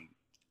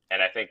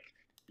 And I think,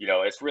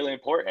 it's really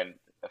important.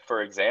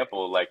 For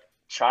example, like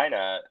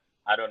China,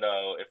 I don't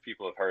know if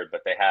people have heard,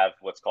 but they have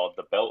what's called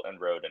the Belt and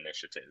Road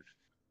Initiative.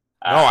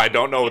 No, I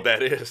don't know what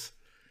that is.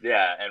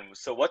 Yeah. And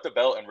so what the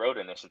Belt and Road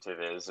Initiative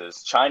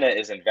is China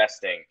is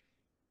investing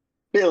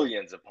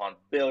billions upon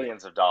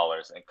billions of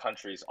dollars in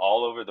countries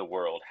all over the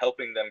world,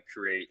 helping them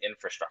create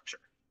infrastructure.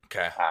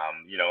 Okay.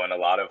 In a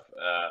lot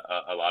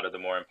of the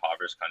more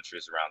impoverished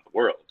countries around the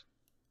world.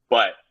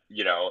 But,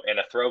 in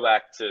a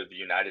throwback to the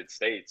United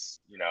States,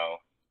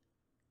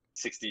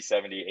 60,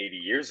 70, 80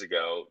 years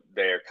ago,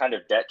 they're kind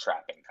of debt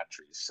trapping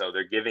countries. So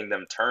they're giving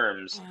them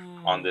terms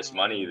on this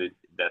money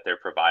that they're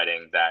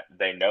providing that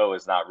they know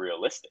is not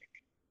realistic.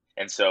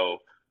 And so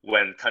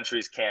when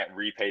countries can't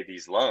repay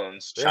these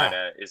loans,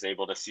 China is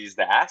able to seize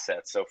the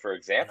assets. So for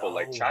example,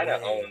 China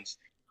owns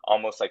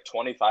almost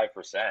 25%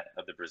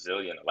 of the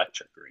Brazilian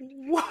electric grid.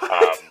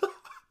 What?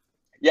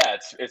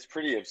 It's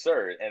pretty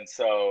absurd. And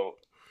so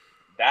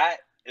that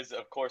is,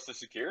 of course, a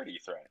security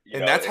threat.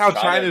 And that's how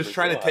China is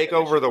trying to take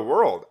over the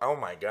world. Oh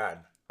my God,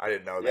 I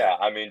didn't know that. Yeah,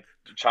 I mean,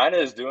 China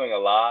is doing a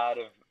lot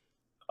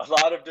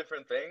of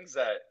different things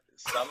that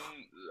some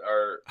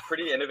are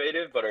pretty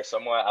innovative, but are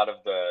somewhat out of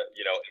the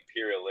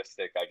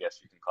imperialistic, I guess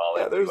you can call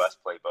it, U.S.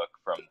 playbook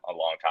from a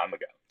long time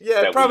ago.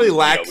 Yeah, it probably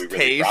lacks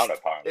taste.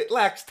 It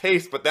lacks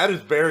taste, but that is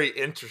very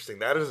interesting.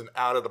 That is an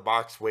out of the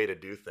box way to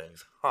do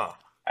things, huh?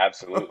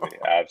 Absolutely.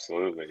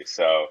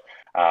 So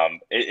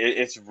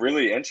it's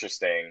really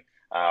interesting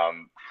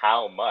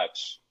how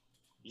much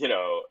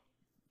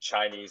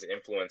Chinese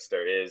influence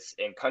there is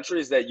in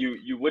countries that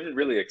you wouldn't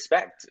really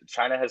expect.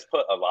 China has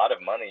put a lot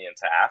of money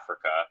into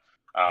Africa,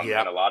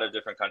 and a lot of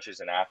different countries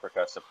in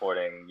Africa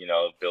supporting,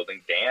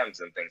 building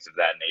dams and things of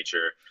that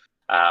nature.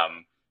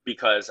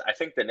 Because I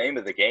think the name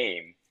of the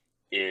game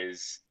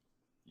is,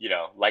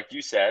 like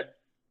you said,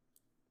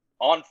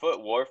 on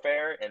foot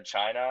warfare in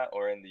China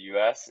or in the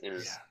US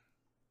is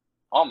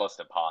almost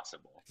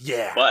impossible.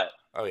 Yeah. But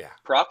oh yeah,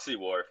 proxy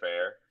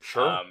warfare,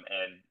 sure,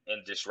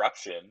 and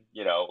disruption.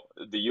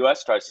 The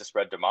U.S. tries to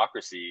spread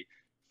democracy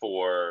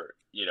for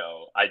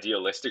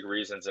idealistic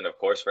reasons, and of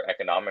course for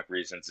economic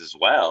reasons as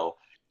well.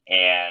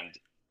 And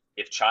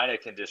if China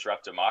can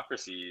disrupt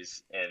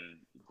democracies and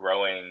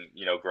growing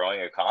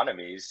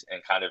economies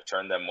and kind of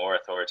turn them more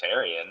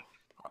authoritarian,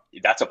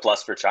 that's a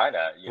plus for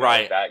China.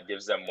 Right. That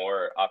gives them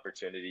more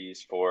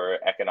opportunities for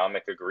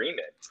economic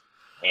agreement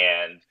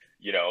and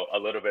a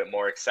little bit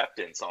more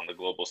acceptance on the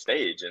global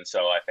stage. And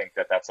so I think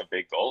that that's a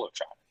big goal of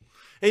China.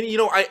 And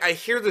I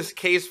hear this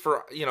case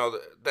for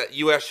that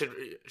U.S.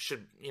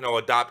 should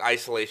adopt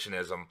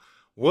isolationism.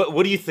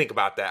 What do you think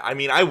about that? I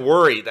mean, I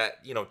worry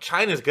that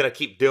China's going to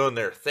keep doing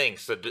their thing.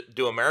 So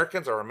do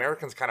Americans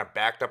kind of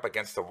backed up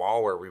against the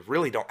wall where we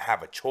really don't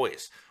have a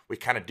choice? We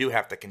kind of do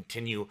have to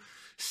continue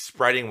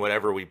spreading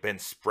whatever we've been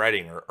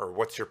spreading, or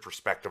what's your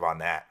perspective on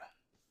that?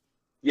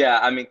 Yeah,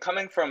 I mean,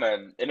 coming from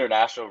an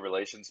international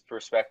relations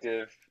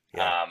perspective,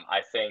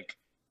 I think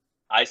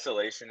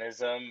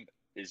isolationism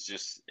is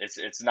just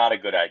it's not a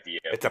good idea.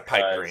 It's a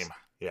pipe dream.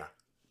 Yeah.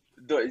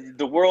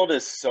 The world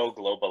is so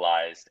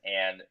globalized,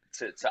 and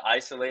to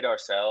isolate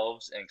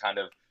ourselves and kind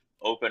of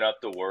open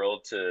up the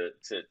world to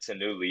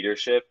new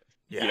leadership,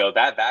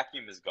 that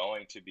vacuum is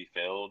going to be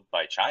filled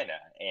by China.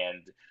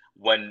 And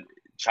when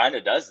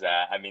China does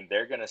that, I mean,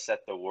 they're going to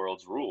set the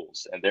world's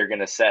rules, and they're going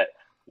to set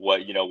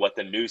what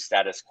the new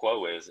status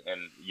quo is,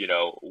 and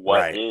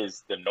what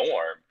is the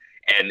norm.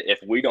 And if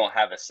we don't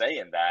have a say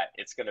in that,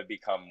 it's going to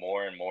become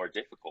more and more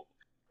difficult.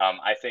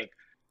 I think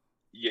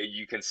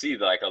you can see,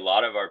 like, a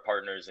lot of our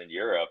partners in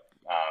Europe,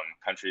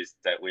 countries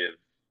that we have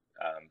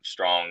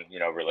strong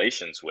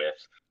relations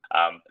with,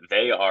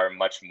 they are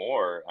much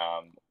more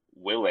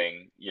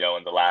willing,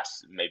 in the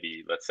last,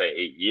 maybe let's say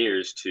 8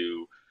 years,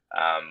 to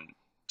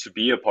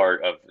be a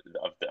part of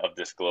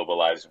this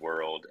globalized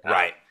world,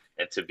 right?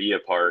 And to be a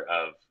part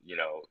of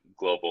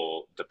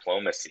global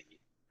diplomacy.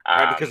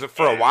 Right, because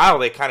for a while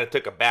they kind of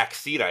took a back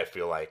seat, I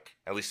feel like,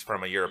 at least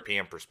from a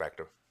European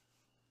perspective.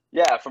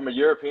 Yeah, from a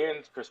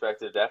European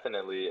perspective,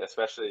 definitely,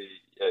 especially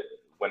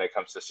when it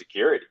comes to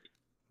security.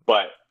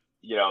 But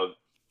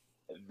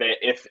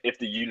if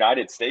the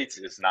United States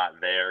is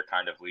not there,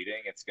 kind of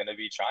leading, it's going to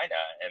be China.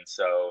 And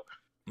so,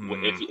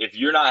 if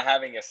you're not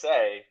having a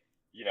say,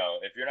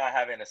 if you're not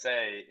having a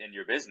say in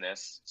your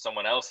business,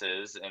 someone else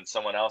is, and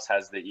someone else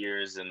has the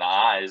ears and the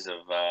eyes of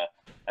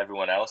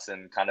everyone else,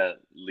 and kind of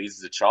leads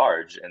the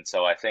charge. And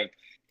so I think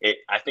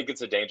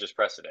it's a dangerous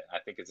precedent.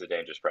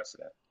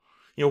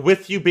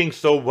 With you being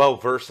so well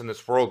versed in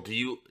this world,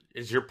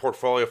 is your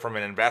portfolio, from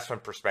an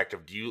investment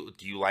perspective, do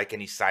you like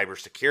any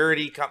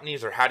cybersecurity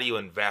companies, or how do you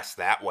invest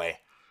that way?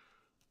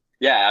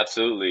 Yeah,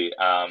 absolutely.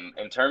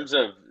 In terms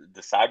of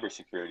the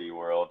cybersecurity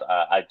world,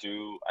 I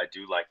do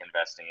like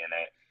investing in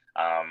it.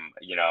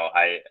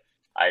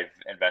 I've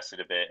invested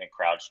a bit in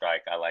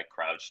CrowdStrike. I like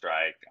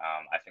CrowdStrike.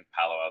 I think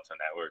Palo Alto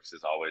Networks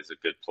is always a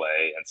good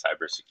play in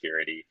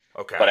cybersecurity.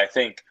 Okay. But I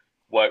think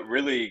what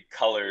really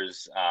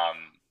colors,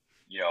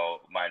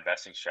 my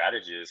investing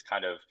strategy is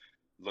kind of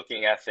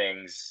looking at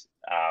things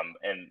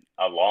in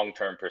a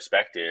long-term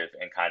perspective,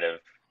 and kind of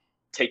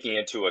taking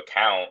into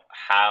account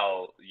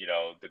how,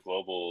 the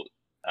global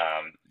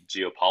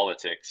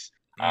geopolitics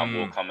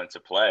will come into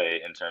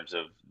play in terms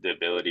of the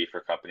ability for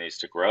companies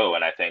to grow.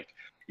 And I think,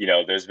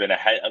 there's been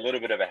a little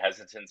bit of a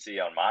hesitancy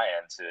on my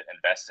end to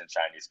invest in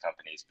Chinese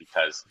companies,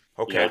 because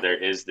there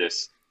is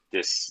this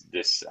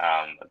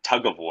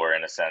tug of war,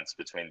 in a sense,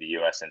 between the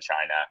U.S. and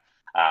China,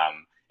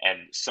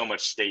 and so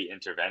much state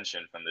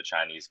intervention from the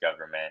Chinese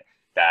government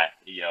that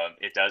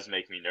it does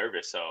make me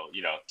nervous. So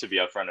to be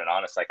upfront and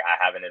honest, like,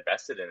 I haven't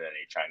invested in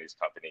any Chinese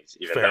companies,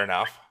 even Fair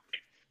enough.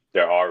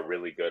 There are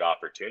really good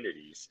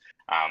opportunities.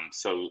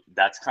 So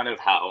that's kind of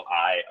how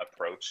I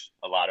approach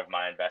a lot of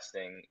my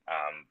investing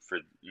for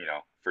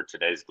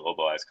today's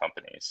globalized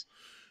companies.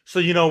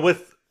 So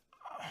with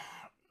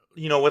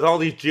all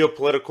these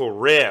geopolitical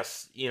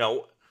risks,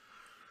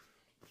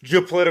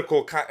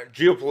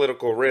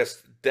 geopolitical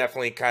risks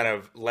definitely kind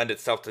of lend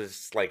itself to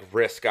this, like,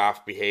 risk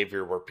off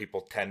behavior, where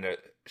people tend to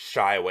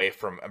shy away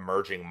from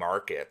emerging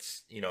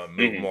markets, and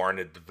move more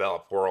into the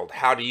developed world.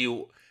 How do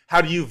you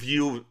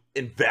view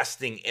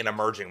investing in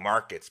emerging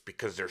markets,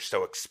 because they're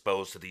so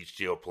exposed to these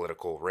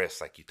geopolitical risks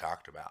like you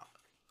talked about?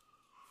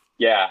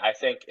 Yeah, I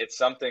think it's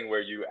something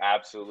where you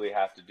absolutely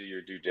have to do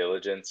your due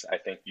diligence. I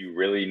think you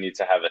really need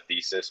to have a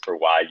thesis for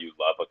why you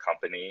love a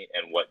company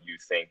and what you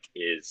think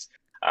is,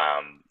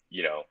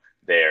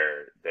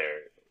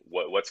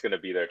 what's going to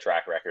be their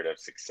track record of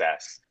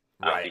success.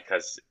 Right.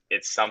 Because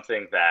it's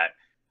something that,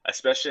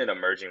 especially in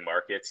emerging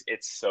markets,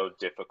 it's so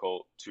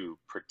difficult to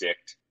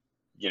predict,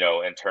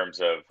 in terms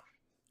of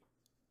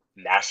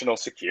national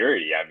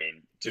security, I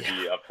mean, to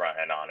be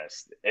upfront and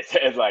honest,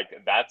 it's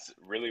like that's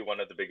really one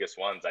of the biggest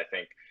ones. I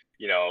think,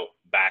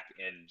 back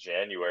in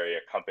January,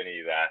 a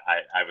company that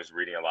I was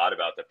reading a lot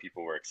about that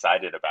people were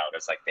excited about,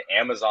 it's like the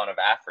Amazon of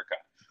Africa,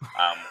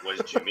 was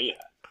Jumia.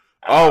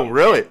 Oh,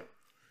 really?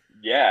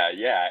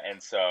 Yeah.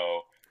 And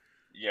so,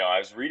 I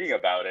was reading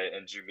about it,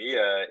 and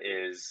Jumia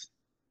is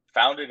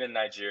founded in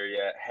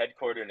Nigeria,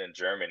 headquartered in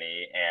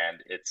Germany,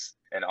 and it's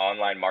an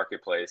online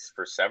marketplace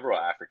for several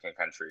African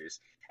countries.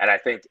 And I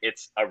think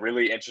it's a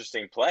really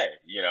interesting play.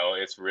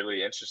 It's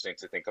really interesting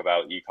to think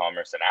about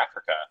e-commerce in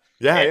Africa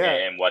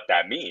and what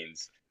that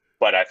means.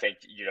 But I think,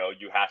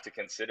 you have to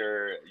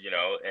consider,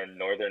 in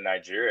northern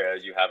Nigeria,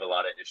 you have a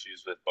lot of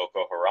issues with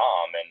Boko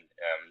Haram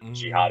and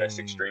jihadist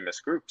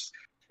extremist groups.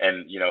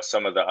 And,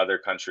 some of the other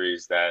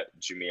countries that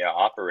Jumia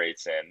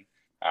operates in,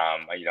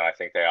 I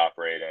think they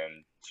operate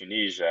in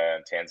Tunisia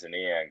and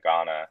Tanzania and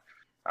Ghana,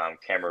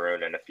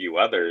 Cameroon, and a few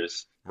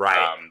others.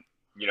 Right.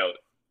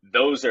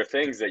 Those are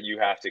things that you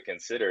have to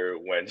consider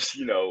when,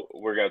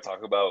 we're going to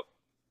talk about,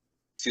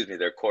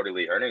 their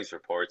quarterly earnings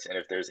reports. And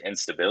if there's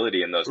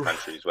instability in those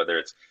countries, whether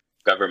it's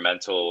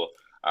governmental,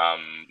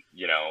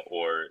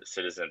 or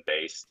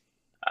citizen-based,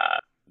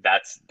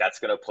 that's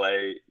going to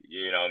play,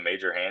 a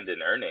major hand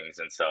in earnings.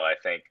 And so I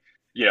think,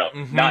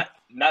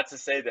 not to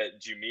say that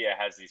Jumia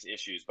has these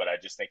issues, but I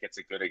just think it's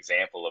a good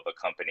example of a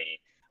company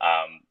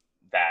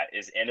that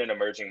is in an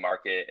emerging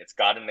market. It's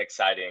got an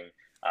exciting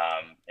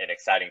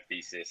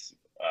thesis,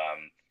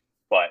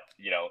 but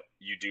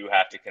you do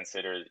have to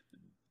consider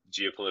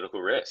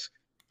geopolitical risk.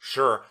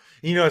 Sure.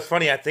 It's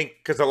funny, I think,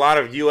 because a lot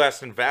of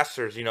U.S.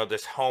 investors,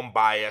 this home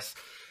bias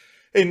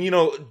and,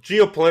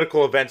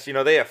 geopolitical events,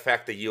 they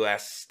affect the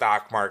U.S.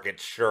 stock market,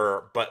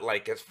 sure. But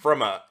like, it's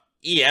from a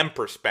EM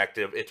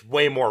perspective, it's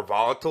way more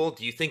volatile.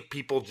 Do you think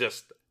people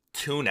just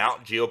tune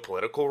out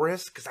geopolitical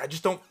risk? Because I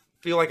just don't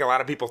feel like a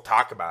lot of people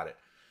talk about it.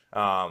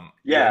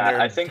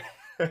 I think,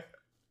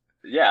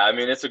 I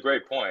mean, it's a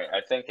great point. I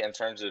think in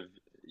terms of,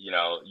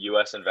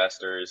 U.S.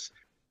 investors,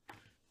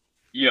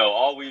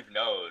 all we've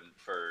known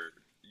for,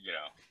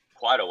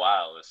 quite a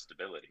while is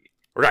stability.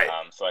 Right.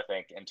 So I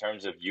think in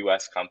terms of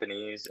U.S.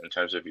 companies, in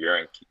terms of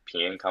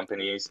European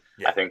companies,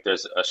 I think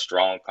there's a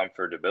strong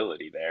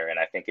comfortability there, and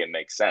I think it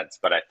makes sense.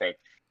 But I think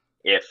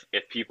if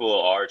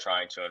people are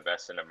trying to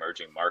invest in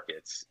emerging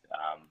markets,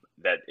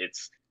 that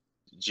it's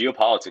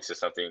geopolitics is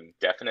something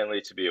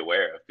definitely to be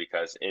aware of,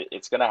 because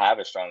it's going to have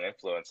a strong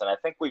influence. And I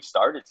think we've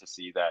started to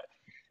see that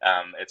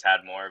it's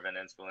had more of an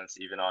influence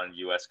even on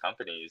U.S.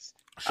 companies.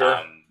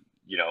 Sure.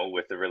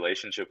 With the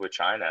relationship with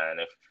China, and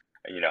if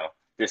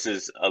this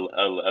is a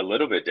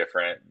little bit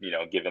different,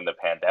 given the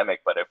pandemic.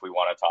 But if we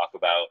want to talk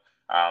about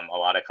a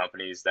lot of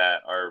companies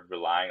that are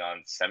relying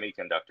on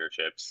semiconductor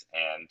chips,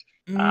 and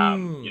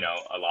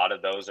a lot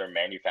of those are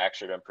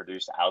manufactured and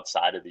produced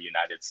outside of the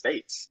United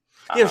States.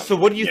 So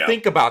what do you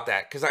think about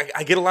that? Because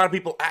I get a lot of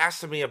people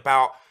asking me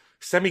about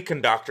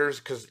semiconductors,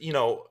 because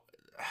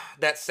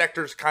that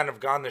sector's kind of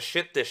gone to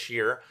shit this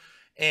year.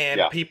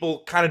 And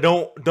people kind of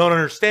don't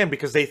understand,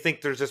 because they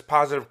think there's this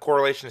positive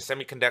correlation to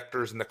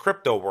semiconductors in the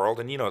crypto world.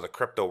 And, the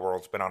crypto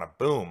world's been on a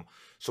boom.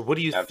 So what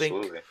do you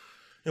think,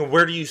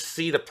 where do you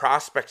see the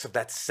prospects of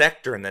that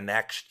sector in the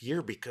next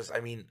year? Because, I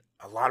mean,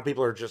 a lot of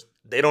people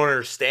they don't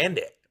understand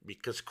it,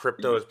 because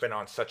crypto has been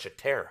on such a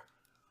tear.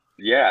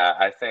 Yeah,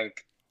 I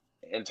think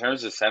in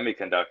terms of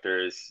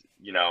semiconductors,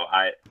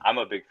 I'm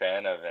a big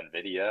fan of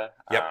NVIDIA.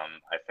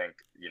 I think,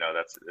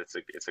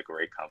 it's a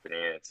great company.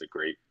 It's a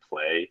great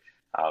play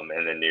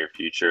in the near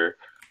future.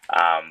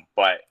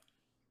 But,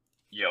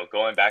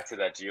 going back to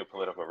that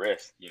geopolitical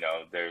risk,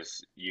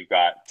 you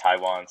got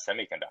Taiwan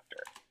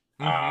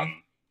Semiconductor,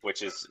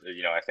 which is,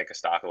 I think a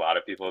stock a lot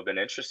of people have been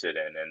interested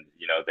in. And,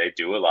 they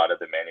do a lot of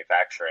the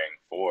manufacturing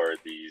for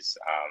these,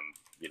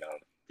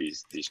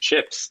 these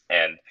chips.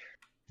 And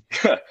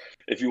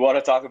if you want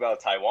to talk about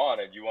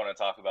Taiwan and you want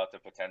to talk about the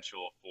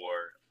potential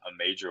for a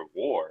major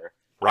war,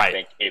 right, I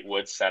think it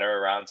would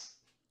center around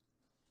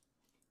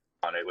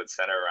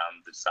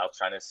the South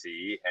China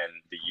Sea and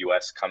the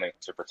U.S. coming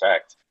to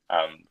protect,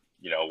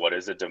 what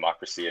is a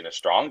democracy and a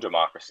strong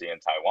democracy in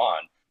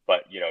Taiwan.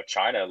 But,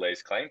 China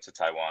lays claim to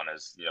Taiwan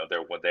as,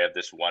 they have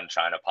this one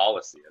China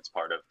policy. It's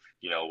part of,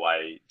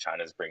 why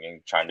China's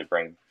trying to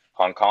bring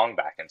Hong Kong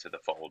back into the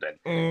fold. And,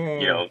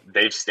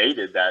 they've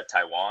stated that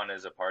Taiwan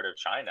is a part of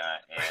China,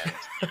 and,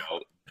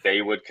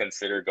 they would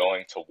consider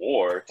going to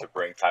war to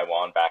bring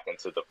Taiwan back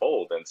into the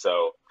fold. And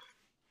so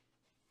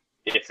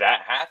if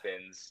that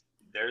happens,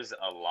 there's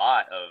a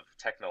lot of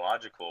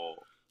technological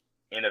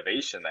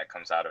innovation that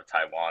comes out of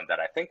Taiwan that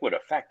I think would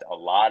affect a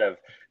lot of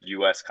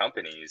U.S.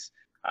 companies.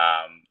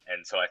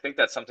 And so I think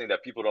that's something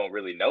that people don't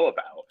really know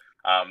about.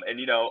 And,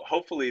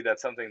 hopefully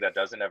that's something that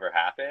doesn't ever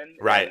happen.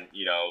 Right. And,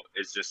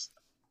 is just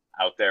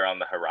out there on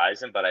the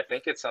horizon. But I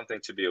think it's something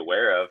to be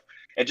aware of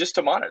and just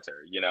to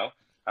monitor,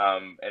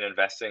 and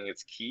investing.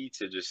 It's key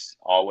to just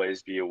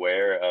always be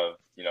aware of,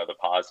 the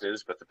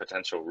positives, but the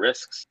potential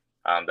risks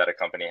that a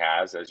company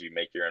has as you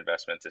make your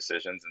investment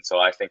decisions. And so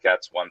I think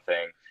that's one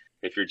thing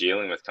if you're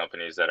dealing with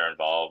companies that are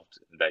involved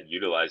that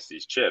utilize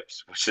these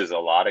chips, which is a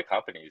lot of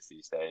companies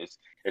these days,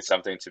 it's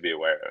something to be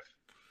aware of.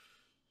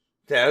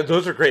 Yeah,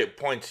 those are great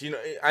points.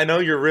 I know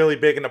you're really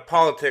big into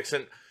politics,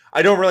 and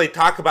I don't really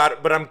talk about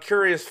it, but I'm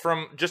curious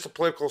from just a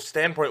political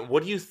standpoint,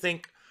 what do you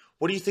think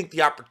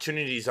the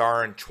opportunities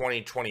are in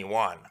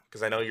 2021?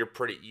 Because I know you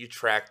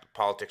track the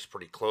politics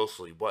pretty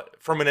closely.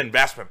 What, from an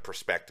investment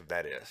perspective,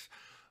 that is.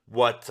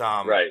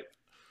 Right.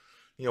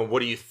 What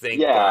do you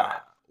think? Yeah.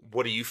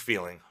 What are you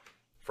feeling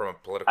from a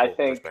political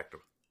perspective?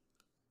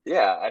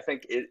 Yeah, I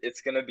think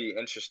it's going to be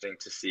interesting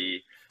to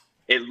see.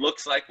 It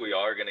looks like we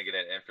are going to get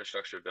an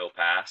infrastructure bill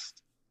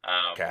passed.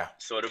 Okay.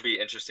 So it'll be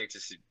interesting to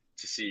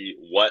see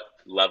what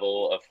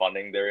level of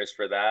funding there is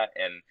for that,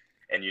 and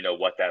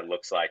what that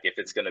looks like. If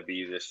it's going to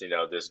be this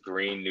this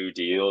Green New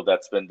Deal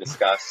that's been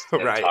discussed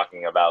and right.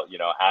 talking about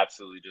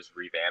absolutely just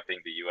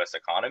revamping the U.S.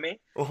 economy,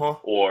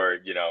 or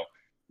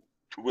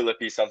will it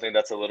be something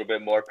that's a little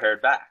bit more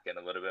pared back and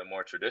a little bit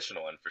more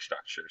traditional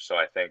infrastructure? So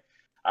I think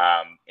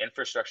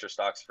infrastructure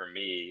stocks for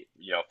me,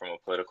 from a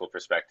political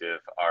perspective,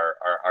 are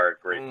a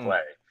great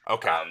play.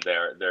 Okay.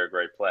 They're a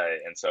great play,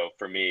 and so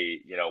for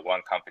me,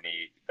 one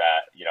company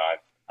that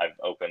I've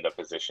opened a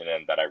position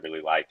in that I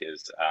really like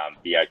is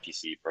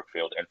BIPC,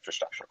 Brookfield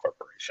Infrastructure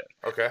Corporation.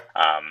 Okay.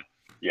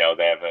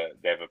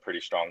 They have a pretty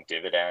strong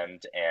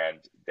dividend, and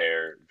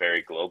they're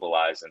very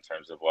globalized in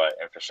terms of what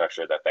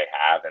infrastructure that they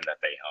have and that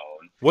they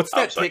own. What's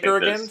that ticker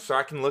again, so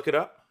I can look it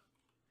up?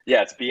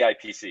 Yeah, it's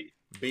BIPC.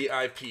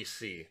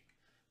 BIPC.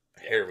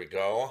 Here we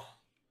go.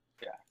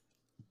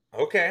 Yeah.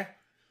 Okay.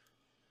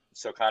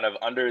 So kind of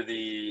under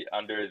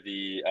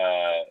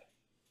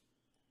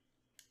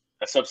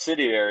a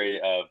subsidiary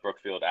of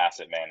Brookfield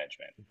Asset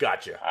Management.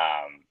 Gotcha.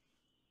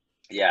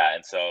 Yeah,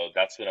 and so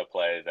that's been a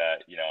play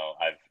that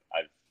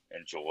I've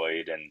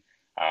enjoyed and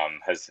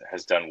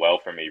has done well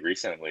for me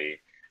recently,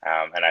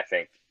 and I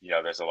think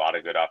there's a lot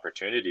of good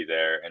opportunity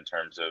there in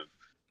terms of,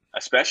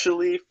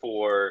 especially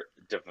for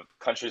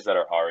countries that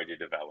are already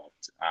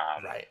developed.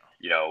 Right.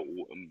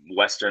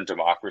 Western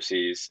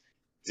democracies.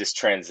 This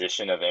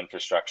transition of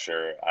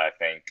infrastructure, I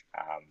think,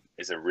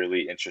 is a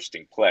really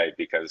interesting play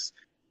because,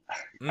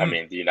 I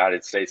mean, the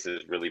United States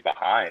is really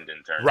behind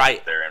in terms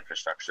of their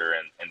infrastructure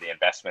and the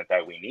investment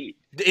that we need.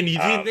 And do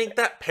you think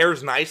that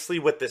pairs nicely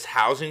with this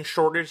housing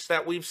shortage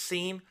that we've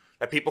seen,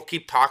 that people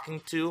keep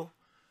talking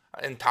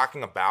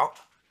about?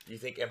 Do you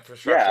think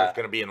infrastructure is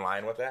going to be in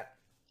line with that?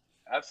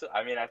 Absolutely.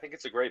 I mean, I think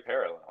it's a great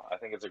parallel.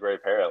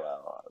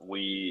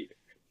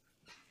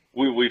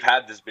 We've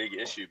had this big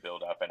issue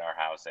build up in our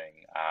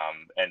housing,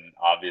 and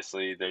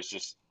obviously there's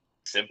just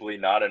simply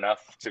not enough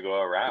to go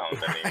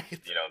around. I mean,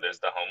 there's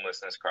the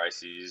homelessness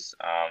crises.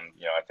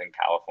 I think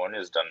California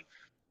has done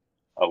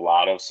a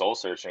lot of soul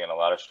searching and a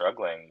lot of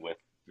struggling with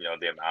the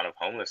amount of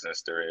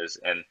homelessness there is,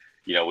 and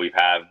we've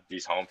had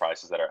these home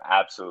prices that are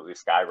absolutely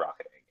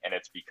skyrocketing, and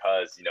it's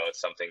because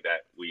it's something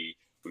that we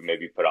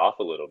maybe put off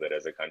a little bit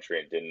as a country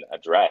and didn't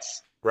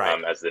address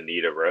as the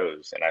need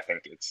arose. And I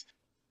think it's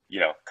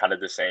kind of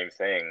the same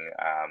thing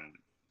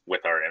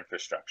with our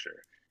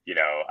infrastructure.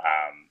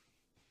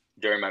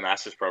 During my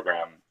master's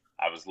program,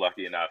 I was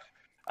lucky enough,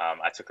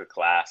 I took a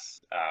class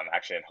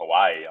actually in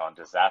Hawaii on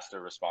disaster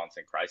response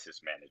and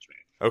crisis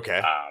management.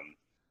 Okay.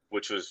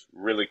 Which was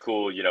really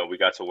cool. We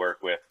got to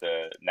work with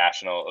the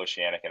National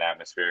Oceanic and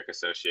Atmospheric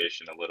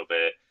Association a little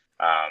bit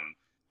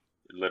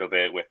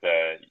with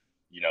the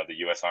the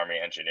U.S. Army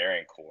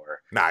Engineering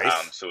Corps.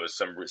 Nice. So it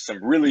was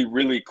some really,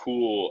 really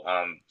cool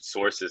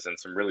sources and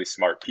some really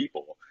smart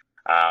people.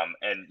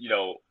 And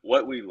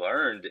what we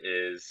learned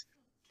is,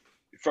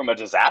 from a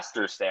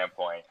disaster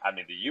standpoint, I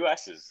mean, the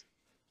U.S. is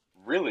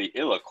really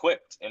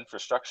ill-equipped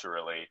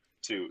infrastructurally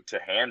to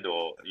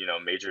handle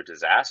major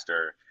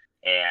disaster.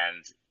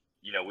 And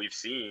we've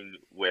seen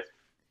with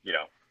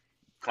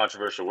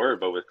controversial word,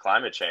 but with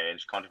climate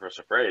change,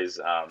 controversial phrase,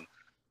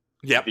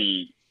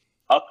 the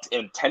upped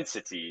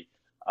intensity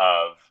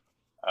of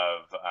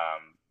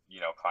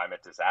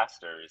climate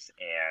disasters.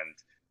 And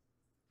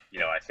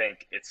I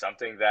think it's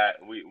something that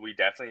we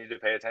definitely need to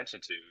pay attention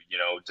to.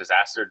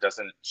 Disaster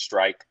doesn't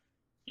strike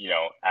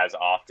as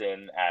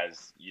often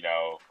as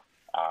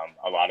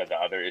a lot of the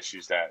other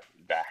issues that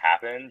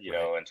happen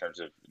in terms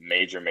of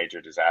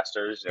major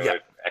disasters.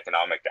 With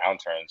economic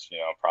downturns,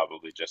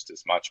 probably just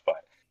as much.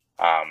 But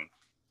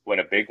when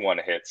a big one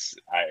hits,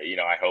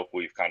 I hope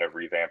we've kind of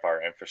revamped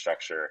our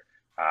infrastructure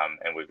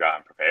and we've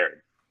gotten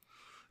prepared.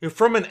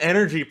 From an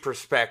energy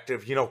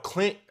perspective,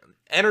 clean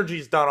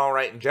energy's done all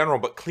right in general,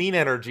 but clean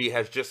energy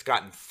has just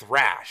gotten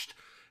thrashed.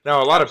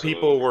 Now, a lot of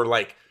people were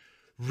like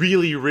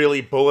really, really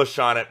bullish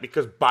on it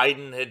because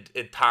Biden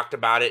had talked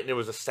about it, and it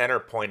was a center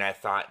point, I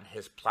thought, in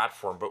his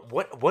platform. But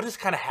what has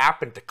kind of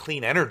happened to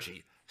clean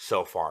energy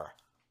so far?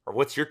 Or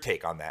what's your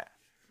take on that?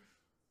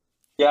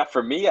 Yeah,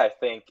 for me, I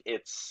think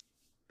it's,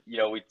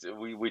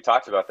 we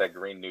talked about that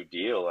Green New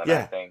Deal, and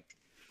I think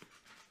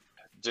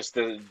just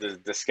the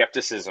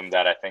skepticism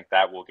that I think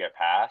that will get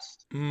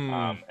passed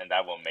and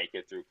that will make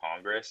it through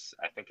Congress,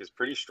 I think is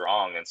pretty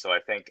strong. And so I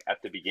think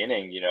at the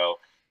beginning,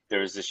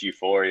 there's this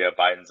euphoria.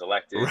 Biden's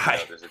elected. Right. You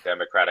know, there's a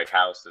Democratic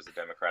House. There's a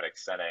Democratic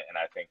Senate. And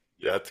I think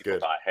people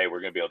good. thought, hey,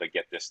 we're going to be able to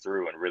get this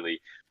through, and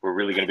we're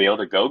really going to be able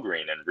to go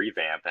green and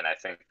revamp. And I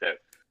think that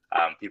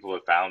people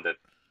have found that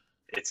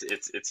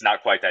it's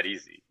not quite that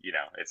easy. You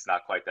know, it's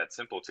not quite that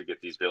simple to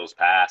get these bills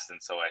passed.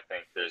 And so I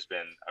think there's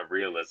been a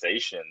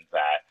realization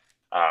that,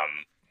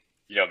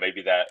 you know,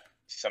 maybe that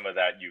some of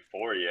that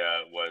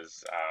euphoria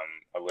was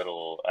a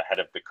little ahead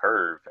of the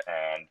curve.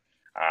 And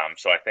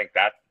so I think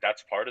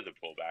that's part of the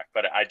pullback.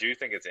 But I do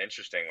think it's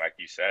interesting, like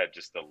you said,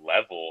 just the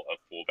level of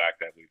pullback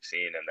that we've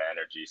seen in the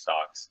energy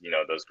stocks, you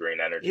know, those green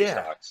energy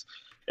stocks.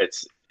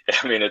 It's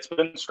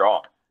been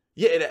strong.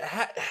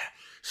 Yeah.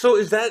 So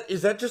is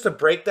that just a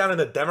breakdown in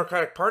the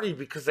Democratic Party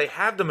because they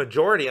have the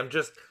majority?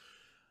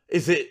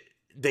 Is it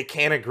they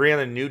can't agree on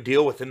a new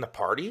deal within the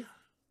party?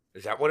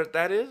 Is that what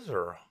that is,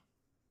 or?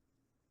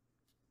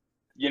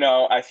 You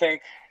know, I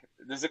think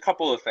there's a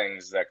couple of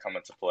things that come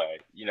into play.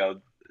 You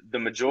know, the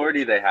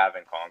majority they have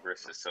in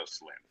Congress is so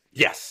slim.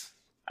 Yes.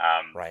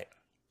 Right.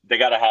 They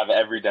got to have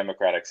every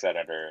Democratic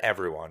senator.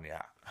 Everyone,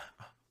 yeah.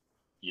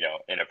 You know,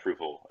 in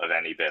approval of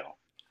any bill.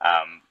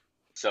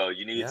 So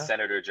you need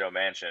Senator Joe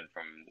Manchin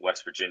from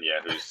West Virginia,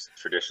 who's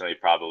traditionally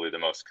probably the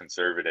most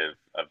conservative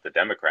of the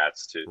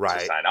Democrats, to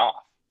sign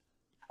off.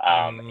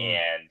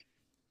 And,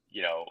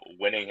 you know,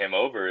 winning him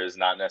over is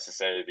not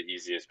necessarily the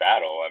easiest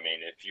battle. I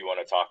mean, if you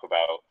want to talk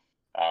about,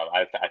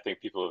 I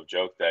think people have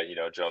joked that, you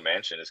know, Joe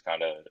Manchin is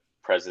kind of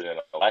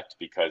president-elect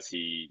because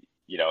he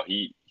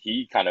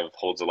kind of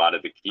holds a lot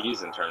of the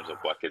keys in terms of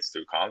what gets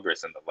through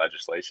Congress and the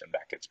legislation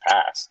that gets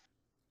passed.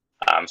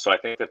 So I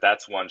think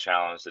that's one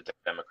challenge that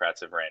Democrats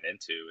have ran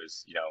into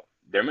is, you know,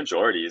 their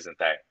majority isn't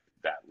that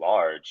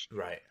large.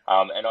 Right.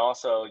 And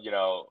also, you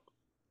know,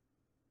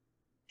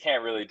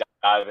 can't really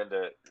dive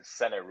into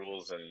Senate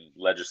rules and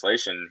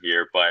legislation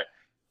here, but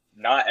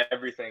not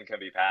everything can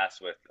be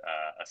passed with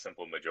a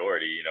simple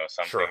majority. You know,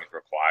 some things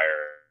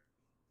require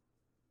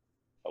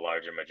a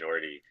larger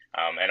majority.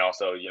 And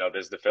also, you know,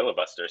 there's the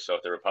filibuster. So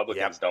if the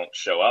Republicans don't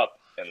show up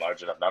in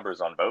large enough numbers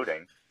on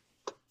voting,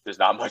 there's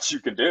not much you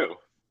can do.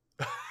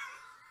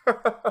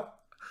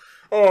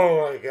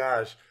 Oh my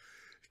gosh.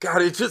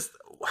 God, it's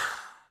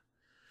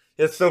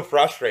so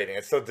frustrating.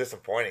 It's so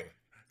disappointing.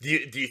 Do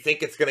you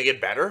think it's going to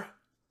get better?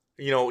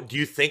 You know, do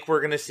you think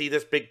we're going to see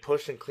this big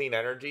push in clean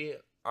energy?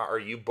 Are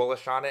you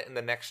bullish on it in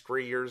the next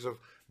 3 years of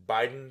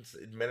Biden's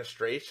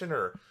administration,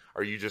 or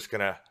are you just going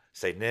to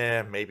say,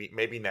 nah,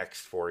 maybe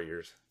next 4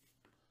 years?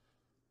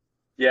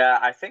 Yeah,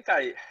 I think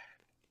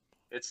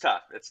it's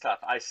tough. It's tough.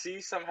 I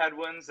see some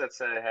headwinds that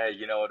say, hey,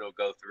 you know, it'll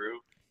go through.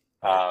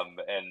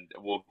 And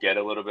we'll get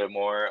a little bit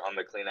more on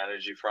the clean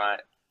energy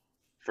front.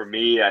 For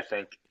me, I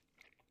think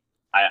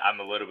I'm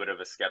a little bit of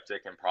a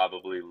skeptic and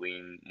probably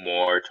lean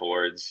more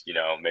towards, you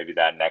know, maybe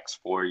that next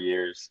 4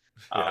 years,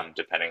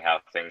 depending how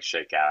things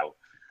shake out.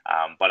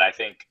 But I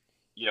think,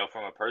 you know,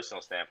 from a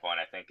personal standpoint,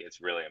 I think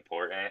it's really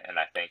important, and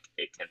I think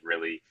it can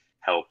really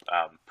help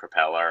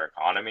propel our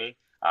economy.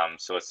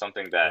 So it's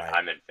something that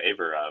I'm in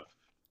favor of.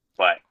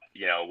 But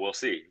you know, we'll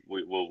see.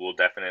 We'll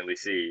definitely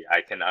see.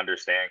 I can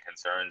understand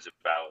concerns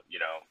about, you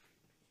know,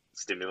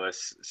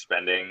 stimulus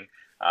spending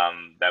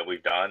that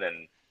we've done,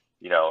 and,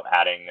 you know,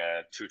 adding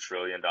a $2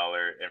 trillion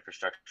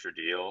infrastructure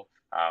deal.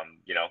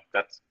 You know,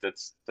 that's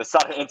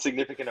not an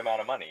insignificant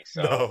amount of money.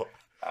 So no.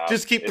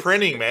 Just keep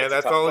printing, man.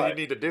 That's all you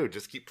need to do.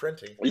 Just keep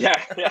printing.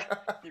 Yeah,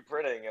 keep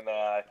printing, and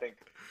I think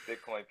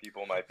Bitcoin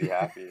people might be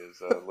happy as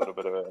a little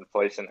bit of an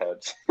inflation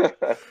hedge.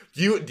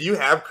 Do you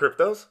have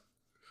cryptos?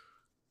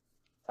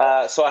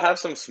 So I have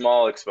some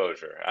small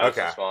exposure.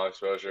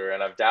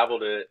 And I've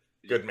dabbled in it.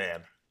 Good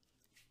man.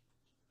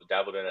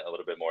 Dabbled in it a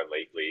little bit more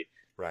lately.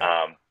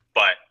 Right.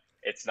 But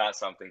it's not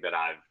something that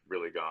I've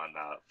really gone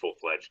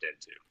full-fledged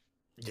into.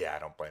 Yeah, I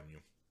don't blame you.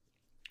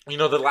 You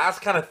know, the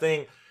last kind of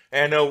thing,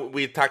 and I know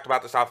we talked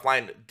about this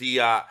offline,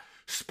 the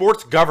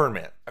sports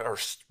governance,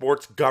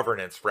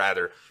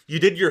 rather. You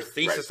did your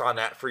thesis on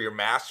that for your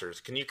master's.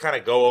 Can you kind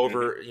of go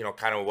over, you know,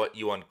 kind of what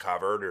you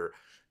uncovered or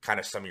kind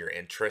of some of your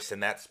interests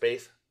in that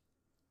space?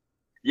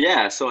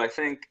 Yeah, so I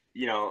think,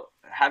 you know,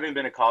 having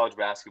been a college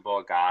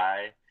basketball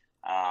guy,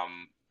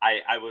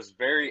 I was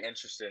very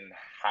interested in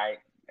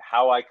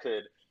how I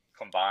could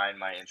combine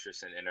my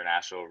interest in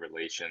international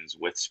relations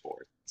with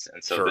sports.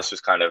 And so this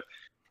was kind of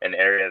an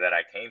area that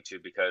I came to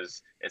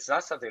because it's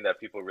not something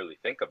that people really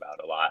think about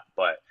a lot,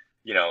 but,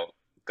 you know,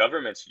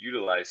 governments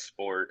utilize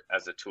sport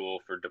as a tool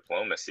for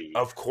diplomacy.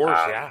 Of course,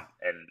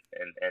 and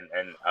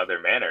other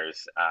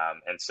manners.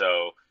 And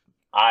so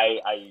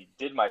I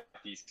did my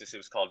thesis. It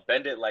was called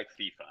Bend It Like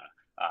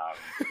FIFA,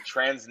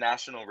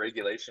 transnational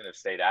regulation of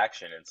state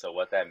action. And so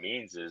what that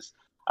means is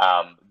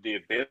the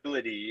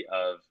ability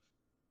of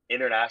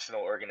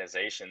international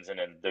organizations, and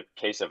in the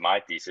case of my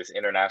thesis,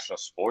 international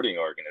sporting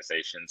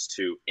organizations,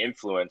 to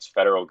influence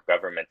federal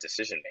government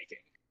decision-making.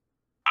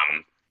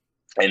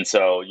 And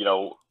so, you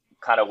know,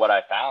 kind of what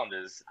I found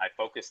is I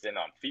focused in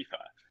on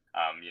FIFA.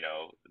 You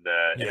know,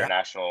 the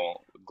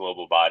international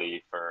global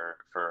body for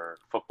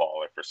football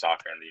or for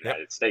soccer in the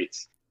United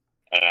States,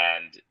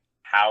 and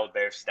how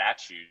their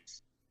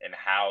statutes and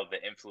how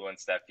the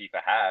influence that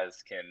FIFA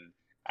has can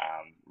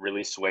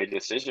really sway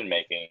decision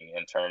making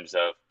in terms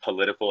of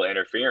political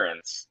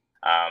interference,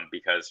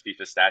 because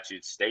FIFA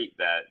statutes state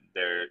that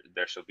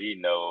there shall be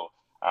no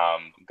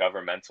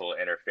governmental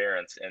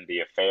interference in the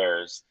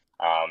affairs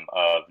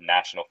of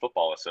national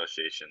football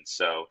associations.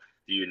 So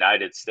the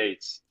United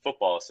States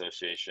Football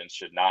Association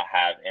should not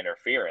have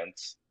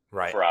interference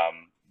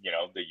from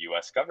the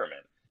U.S.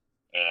 government,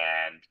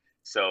 and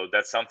so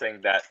that's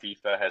something that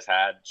FIFA has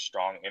had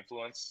strong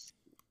influence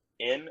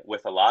in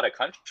with a lot of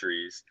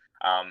countries.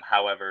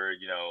 However,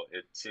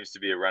 it seems to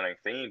be a running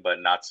theme, but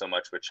not so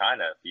much with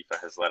China.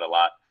 FIFA has let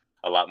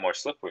a lot more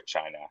slip with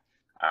China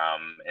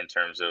in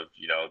terms of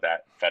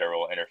that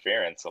federal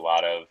interference. A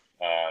lot of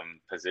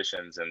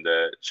positions in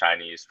the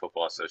Chinese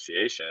Football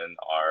Association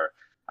are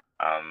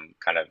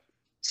kind of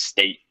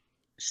state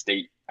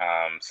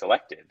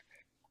selected,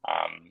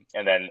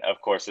 and then of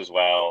course as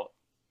well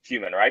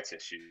human rights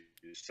issues.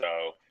 So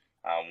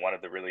one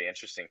of the really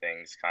interesting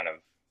things kind of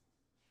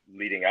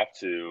leading up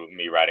to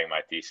me writing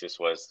my thesis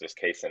was this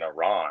case in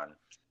Iran,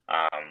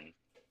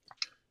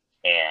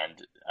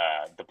 and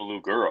the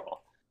Blue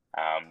Girl,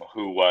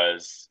 who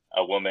was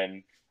a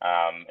woman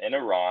in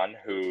Iran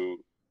who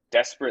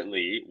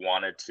desperately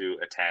wanted to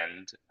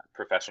attend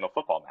professional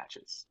football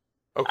matches.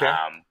 Okay.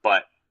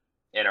 But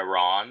in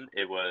Iran,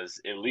 it was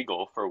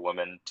illegal for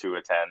women to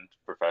attend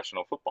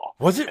professional football.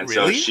 Was it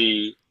really?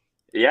 So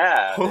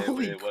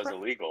it was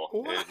illegal.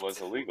 What? It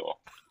was illegal.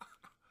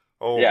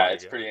 Oh yeah, my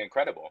it's God. pretty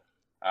incredible.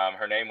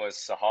 Her name was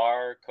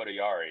Sahar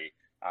Khodayari,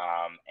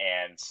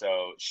 and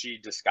so she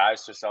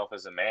disguised herself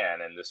as a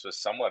man, and this was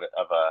somewhat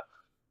of a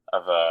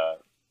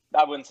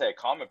I wouldn't say a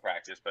common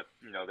practice, but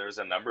there was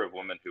a number of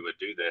women who would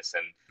do this,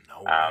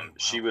 and Wow.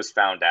 she was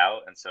found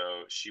out, and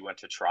so she went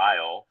to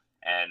trial,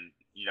 and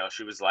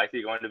she was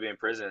likely going to be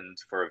imprisoned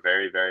for a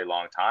very, very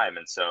long time.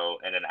 And so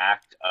in an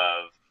act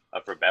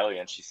of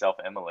rebellion, she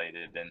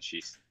self-immolated, and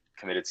she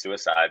committed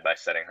suicide by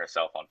setting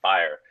herself on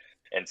fire.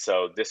 And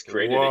so this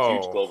created a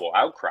huge global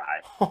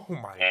outcry. Oh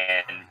my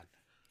God.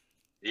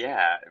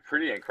 Yeah,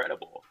 pretty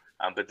incredible.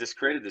 But this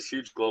created this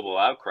huge global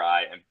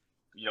outcry, and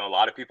a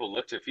lot of people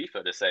look to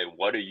FIFA to say,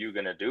 what are you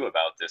going to do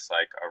about this?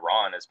 Like,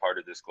 Iran is part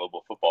of this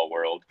global football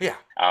world. Yeah.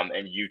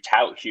 And you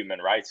tout human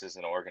rights as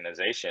an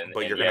organization,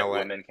 but and yet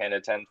women can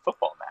attend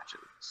football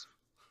matches.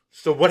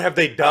 So what have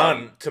they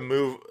done to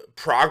move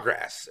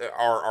progress?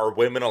 Are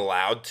women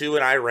allowed to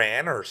in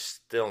Iran, or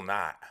still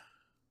not?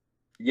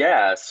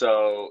 Yeah,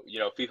 so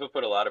FIFA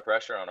put a lot of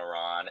pressure on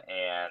Iran,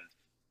 and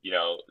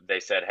they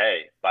said,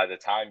 hey, by the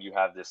time you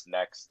have this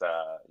next,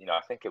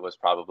 I think it was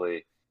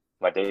probably,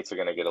 my dates are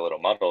going to get a little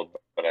muddled,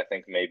 but I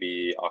think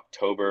maybe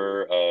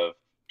October of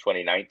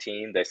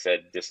 2019, they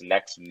said this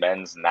next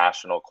men's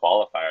national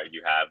qualifier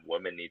you have,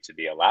 women need to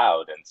be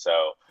allowed. And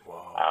so,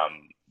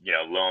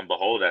 lo and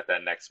behold, at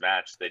that next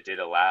match, they did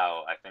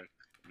allow, I think,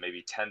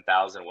 maybe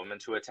 10,000 women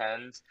to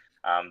attend.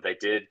 They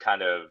did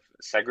kind of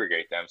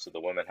segregate them, so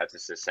the women had to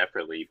sit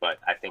separately, but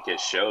I think it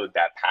showed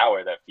that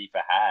power that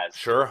FIFA has.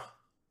 Sure.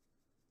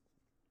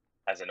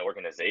 As an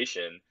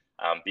organization,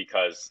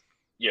 because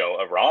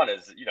Iran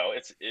is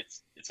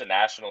it's a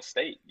national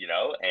state,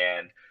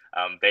 and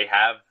they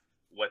have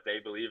what they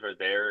believe are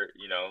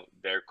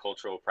their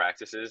cultural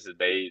practices that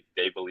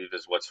they believe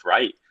is what's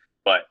right,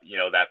 but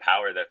that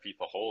power that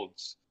FIFA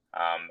holds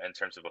in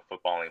terms of a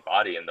footballing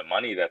body, and the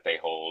money that they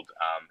hold,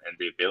 and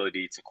the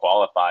ability to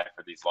qualify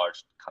for these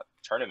large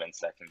tournaments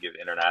that can give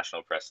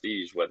international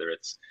prestige, whether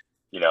it's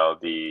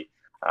the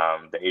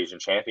Asian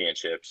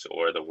Championships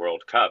or the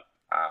World Cup,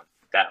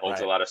 that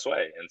holds a lot of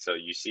sway. And so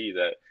you see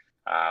that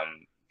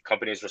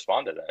countries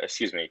respond to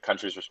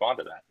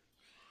that.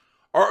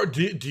 Or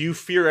do you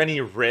fear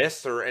any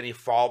risks or any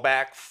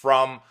fallback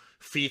from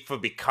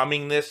FIFA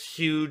becoming this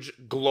huge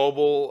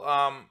global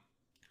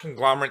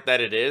conglomerate that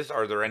it is?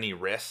 Are there any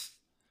risks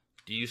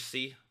do you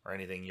see, or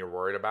anything you're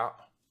worried about?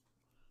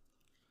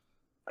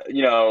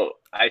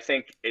 I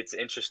think it's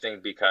interesting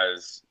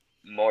because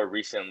more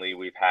recently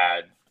we've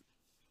had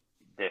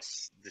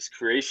this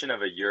creation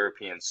of a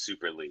European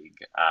Super League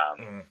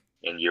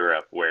in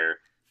Europe, where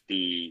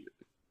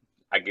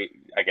I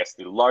guess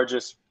the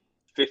largest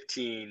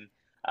 15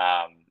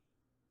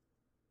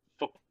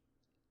 football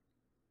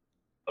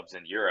clubs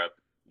in Europe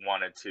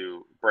wanted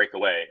to break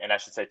away, and I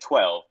should say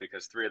 12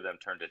 because 3 of them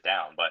turned it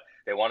down, but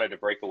they wanted to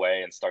break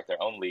away and start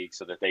their own league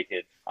so that they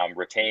could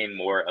retain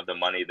more of the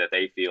money that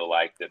they feel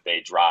like that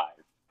they drive,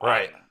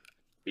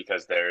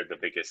 because they're the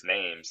biggest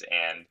names,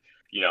 and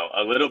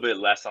a little bit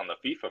less on the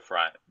FIFA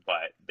front,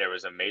 but there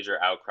was a major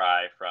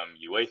outcry from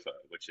UEFA,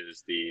 which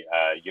is the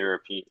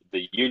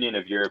Union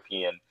of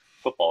European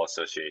Football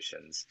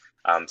Associations,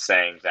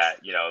 saying that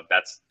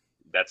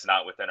that's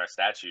not within our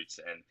statutes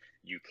and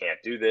you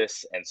can't do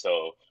this. And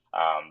so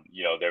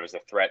there was a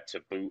threat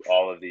to boot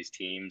all of these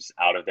teams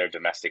out of their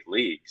domestic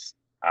leagues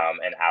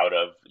and out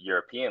of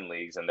European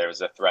leagues, and there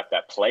was a threat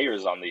that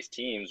players on these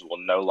teams will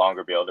no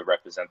longer be able to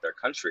represent their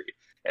country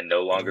and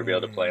no longer be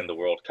able to play in the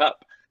World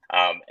Cup.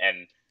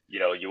 And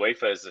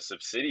UEFA is a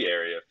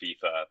subsidiary of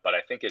FIFA, but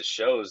I think it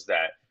shows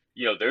that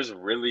there's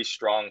really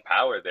strong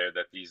power there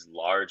that these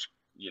large,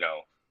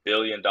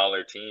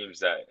 billion-dollar teams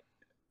that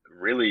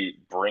really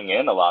bring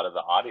in a lot of the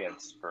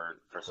audience for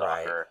Right.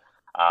 soccer.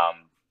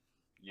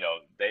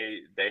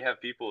 They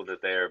have people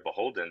that they are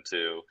beholden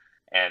to,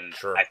 and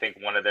Sure. I think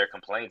one of their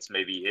complaints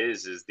maybe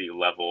is the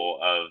level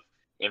of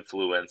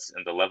influence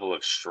and the level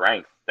of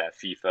strength that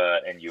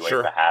FIFA and UEFA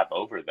Sure. have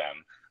over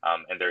them,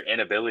 and their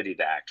inability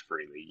to act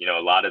freely.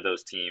 A lot of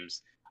those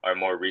teams are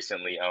more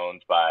recently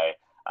owned by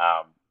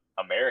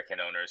American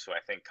owners who I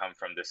think come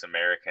from this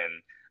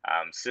American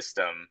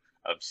system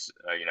of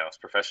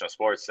professional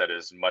sports that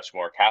is much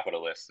more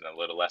capitalist and a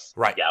little less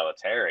Right.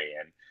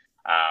 egalitarian,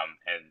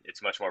 and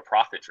it's much more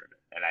profit driven.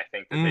 And I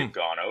think that they've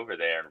gone over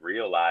there and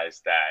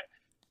realized that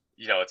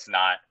it's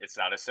not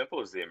as simple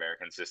as the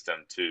American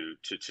system to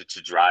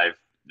drive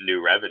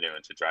new revenue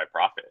and to drive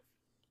profit.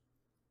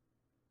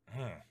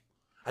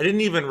 I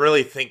didn't even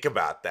really think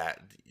about that,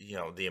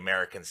 the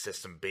American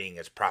system being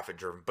as profit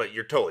driven, but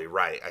you're totally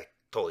right. I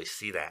totally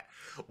see that.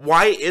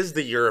 Why is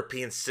the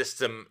European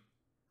system,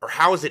 or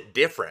how is it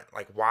different?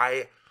 Like,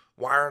 why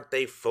aren't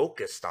they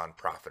focused on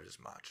profit as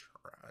much?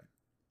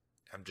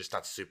 I'm just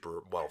not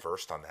super well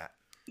versed on that.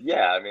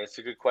 Yeah, I mean, it's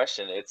a good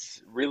question.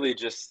 It's really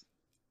just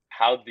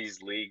how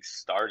these leagues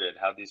started,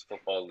 how these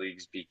football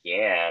leagues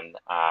began.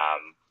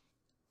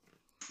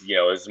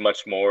 Is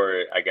much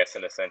more, I guess,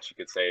 in a sense, you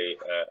could say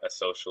a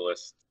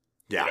socialist,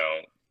 Yeah.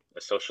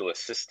 A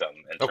socialist system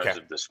in terms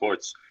of the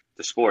sports.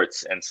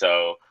 And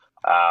so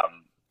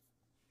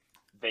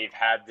they've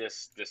had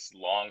this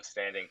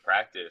long-standing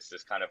practice,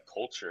 this kind of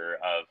culture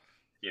of,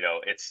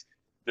 it's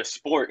the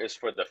sport is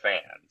for the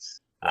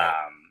fans.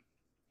 Right.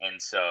 And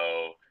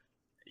so,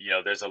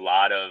 there's a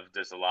lot of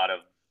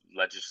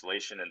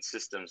legislation and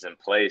systems in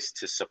place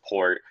to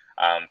support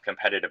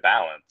competitive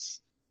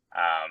balance.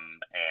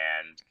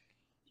 And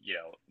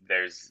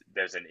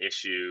there's an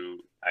issue,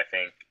 I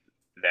think,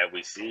 that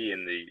we see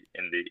in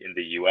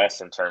the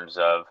U.S. in terms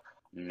of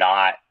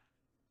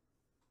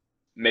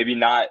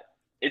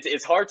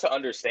it's hard to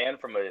understand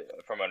from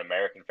an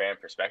American fan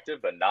perspective,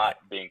 but not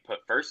being put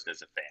first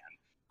as a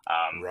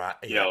fan. Right.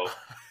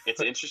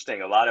 It's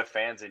interesting. A lot of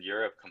fans in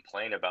Europe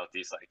complain about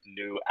these like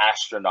new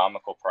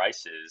astronomical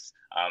prices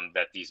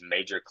that these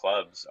major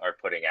clubs are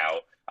putting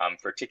out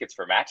for tickets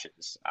for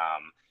matches.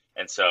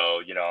 And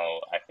so,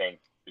 I think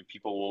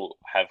people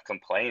have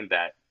complained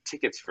that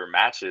tickets for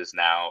matches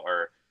now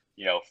are,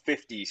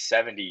 50,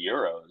 70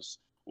 euros,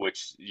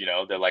 which,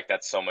 they're like,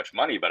 that's so much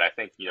money. But I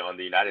think, in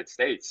the United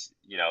States,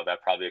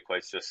 that probably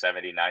equates to a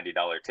 $70,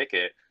 $90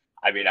 ticket.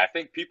 I mean, I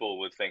think people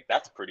would think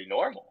that's pretty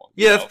normal.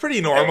 Yeah, it's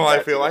pretty normal,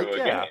 I feel like,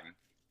 yeah. Game.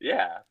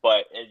 Yeah,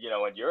 but,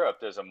 in Europe,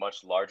 there's a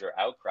much larger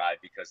outcry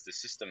because the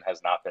system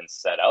has not been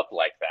set up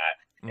like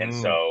that. And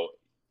so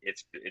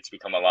it's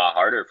become a lot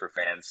harder for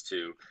fans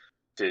to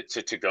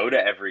go to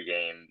every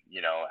game,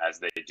 as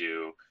they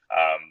do,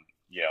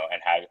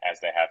 and as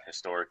they have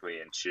historically,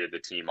 and cheer the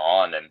team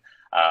on. And,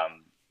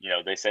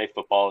 they say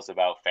football is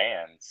about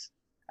fans.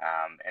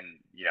 And,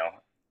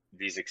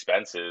 these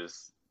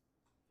expenses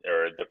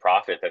or the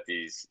profit that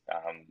these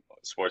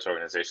sports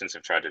organizations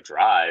have tried to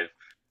drive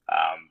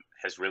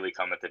has really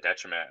come at the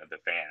detriment of the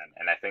fan.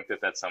 And I think that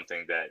that's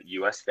something that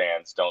U.S.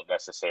 fans don't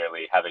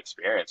necessarily have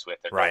experience with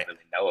or don't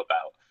really know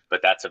about.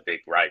 But that's a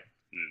big gripe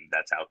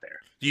that's out there.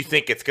 Do you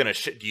think it's going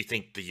to? Do you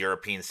think the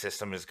European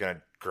system is going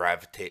to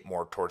gravitate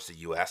more towards the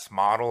U.S.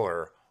 model,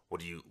 or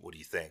what do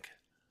you think?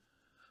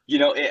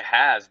 It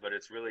has, but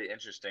it's really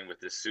interesting with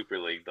this Super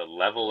League, the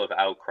level of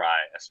outcry,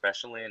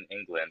 especially in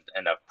England,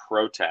 and of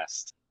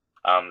protest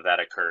that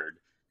occurred.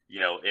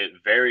 It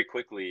very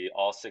quickly,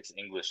 all 6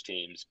 English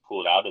teams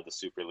pulled out of the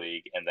Super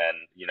League, and then,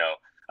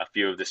 a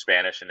few of the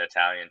Spanish and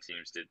Italian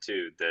teams did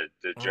too.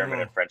 The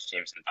German and French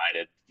teams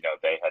invited,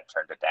 they had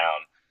turned it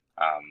down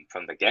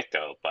from the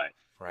get-go, but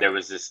there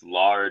was this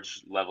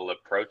large level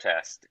of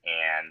protest,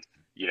 and,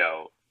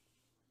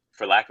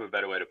 for lack of a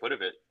better way to put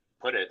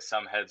it,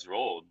 some heads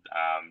rolled.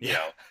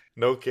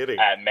 No kidding.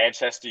 At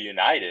Manchester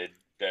United,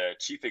 the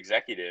chief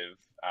executive,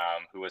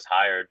 who was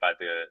hired by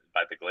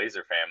the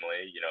Glazer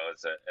family,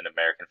 it's an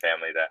American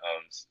family that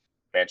owns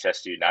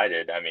Manchester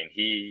United. I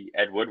mean,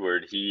 Ed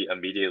Woodward, he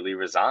immediately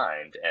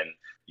resigned, and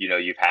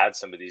you've had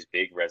some of these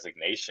big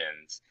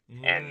resignations,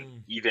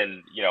 and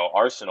even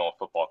Arsenal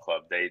Football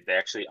Club, they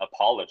actually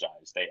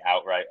apologized. They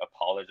outright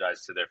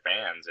apologized to their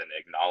fans and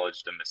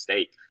acknowledged a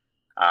mistake.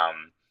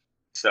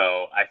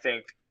 So I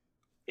think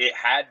it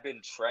had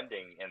been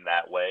trending in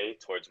that way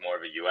towards more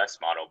of a U.S.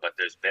 model, but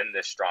there's been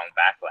this strong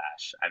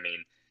backlash. I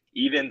mean,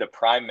 even the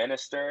prime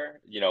minister,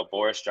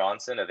 Boris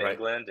Johnson of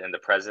England, and the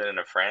president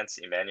of France,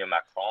 Emmanuel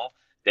Macron,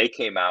 they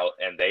came out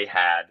and they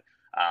had,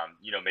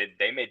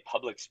 they made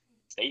public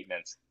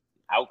statements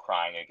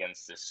outcrying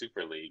against the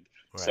Super League.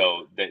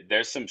 So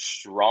there's some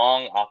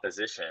strong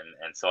opposition.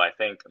 And so I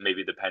think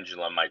maybe the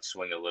pendulum might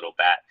swing a little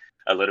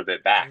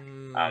bit back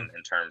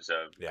in terms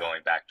of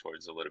going back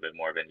towards a little bit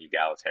more of an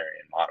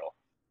egalitarian model.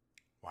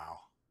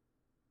 Wow.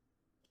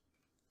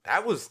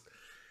 That was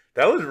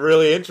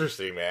really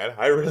interesting, man.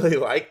 I really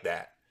like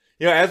that.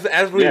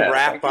 as we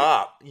wrap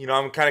up,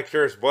 I'm kind of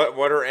curious,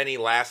 what are any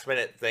last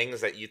minute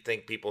things that you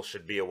think people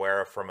should be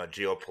aware of from a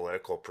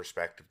geopolitical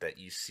perspective that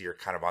you see are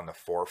kind of on the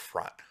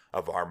forefront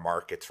of our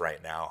markets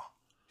right now?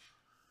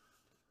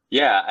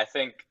 Yeah, I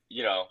think,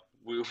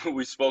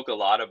 we spoke a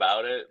lot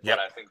about it, but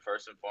I think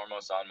first and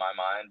foremost on my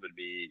mind would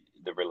be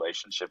the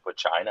relationship with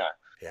China.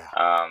 Yeah.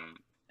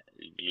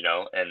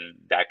 And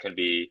that can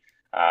be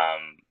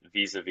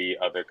vis-a-vis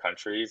other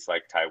countries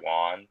like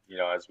Taiwan,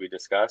 as we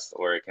discussed,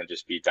 or it can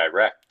just be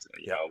direct,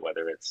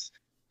 whether it's,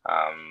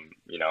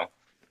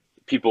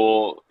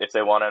 people, if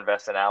they want to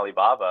invest in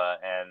Alibaba,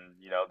 and,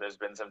 there's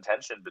been some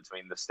tension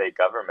between the state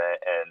government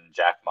and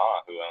Jack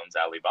Ma, who owns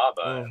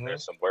Alibaba, and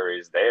there's some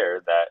worries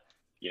there that,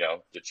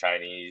 the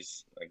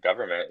Chinese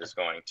government is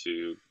going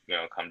to,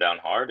 come down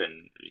hard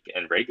and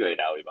regulate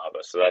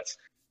Alibaba. So that's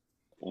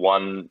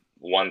one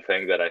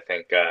thing that I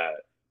think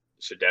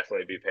should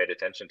definitely be paid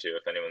attention to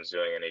if anyone's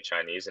doing any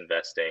Chinese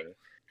investing.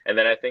 And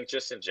then I think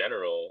just in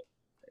general,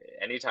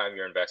 anytime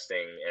you're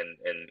investing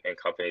in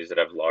companies that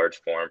have large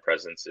foreign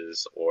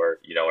presences or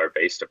are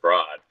based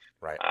abroad,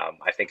 right?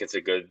 I think it's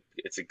a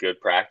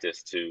good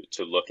practice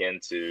to look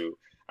into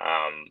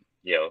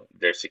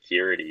their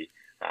security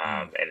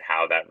and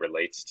how that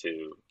relates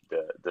to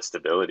the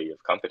stability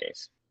of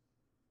companies.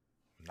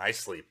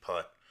 Nicely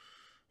put.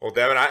 Well,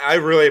 Devin, I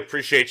really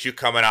appreciate you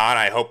coming on.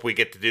 I hope we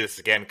get to do this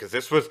again, because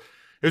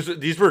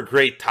these were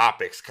great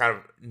topics, kind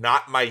of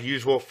not my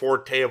usual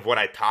forte of what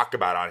I talk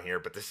about on here,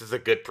 but this is a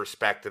good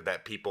perspective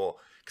that people,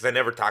 because I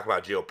never talk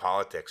about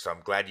geopolitics, so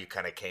I'm glad you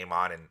kind of came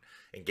on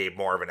and gave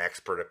more of an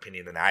expert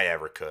opinion than I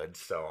ever could.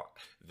 So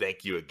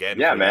thank you again.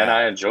 Yeah, man,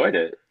 I enjoyed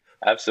it.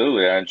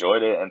 Absolutely, I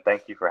enjoyed it, and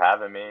thank you for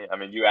having me. I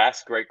mean, you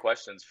asked great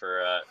questions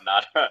for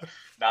not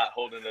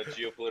holding a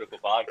geopolitical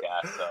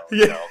podcast, so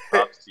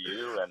props to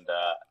you, and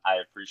I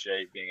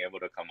appreciate being able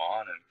to come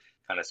on and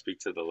kind of speak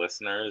to the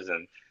listeners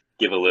and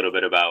give a little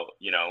bit about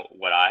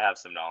what I have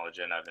some knowledge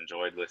in. I've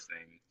enjoyed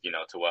listening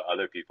to what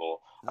other people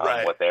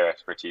what their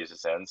expertise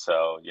is in.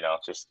 So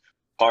just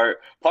part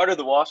of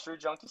the Wall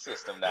Street Junkie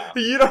system now.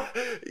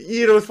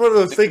 It's one of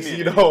those things.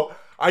 Community.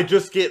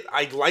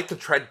 I like to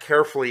tread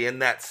carefully in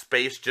that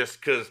space, just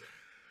because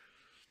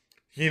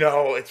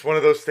it's one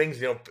of those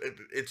things.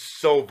 It's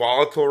so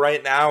volatile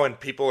right now, and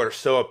people are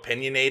so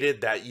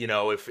opinionated that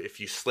if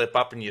you slip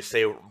up and you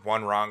say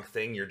one wrong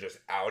thing, you're just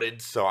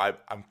outed. So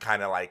I'm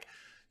kind of like,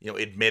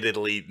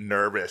 admittedly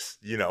nervous,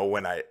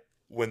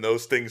 when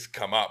those things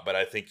come up, but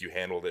I think you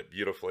handled it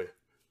beautifully.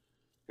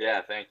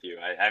 Yeah, thank you.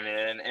 I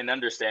mean, and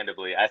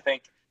understandably, I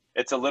think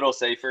it's a little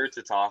safer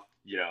to talk,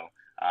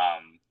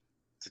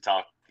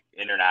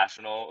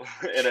 international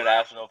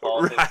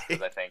politics,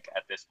 because I think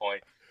at this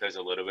point there's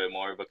a little bit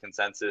more of a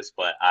consensus,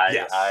 but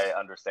I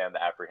understand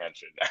the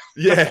apprehension.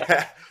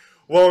 Yeah.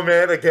 Well,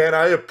 man, again,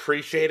 I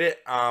appreciate it.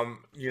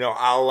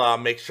 I'll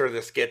make sure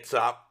this gets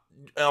up.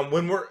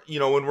 When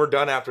we're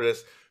done after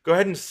this, go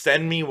ahead and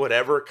send me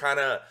whatever kind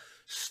of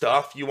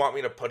stuff you want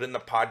me to put in the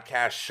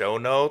podcast show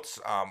notes,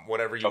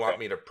 whatever you want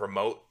me to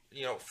promote,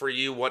 for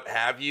you, what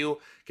have you.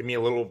 Give me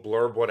a little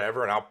blurb,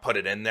 whatever, and I'll put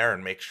it in there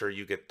and make sure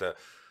you get the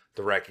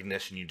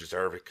recognition you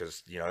deserve,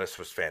 because, this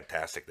was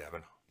fantastic,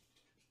 Devin.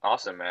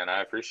 Awesome, man.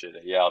 I appreciate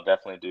it. Yeah, I'll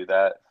definitely do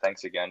that.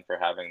 Thanks again for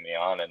having me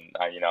on, and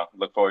I,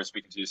 look forward to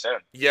speaking to you soon.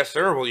 Yes,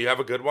 sir. Well, you have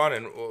a good one,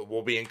 and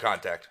we'll be in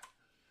contact.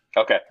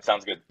 Okay,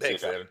 sounds good.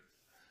 Thanks, Devin.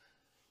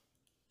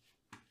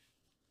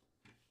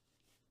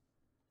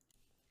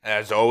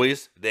 As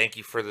always, thank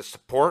you for the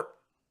support.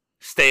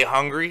 Stay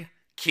hungry.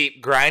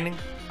 Keep grinding.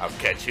 I'll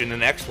catch you in the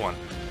next one.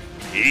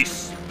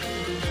 Peace.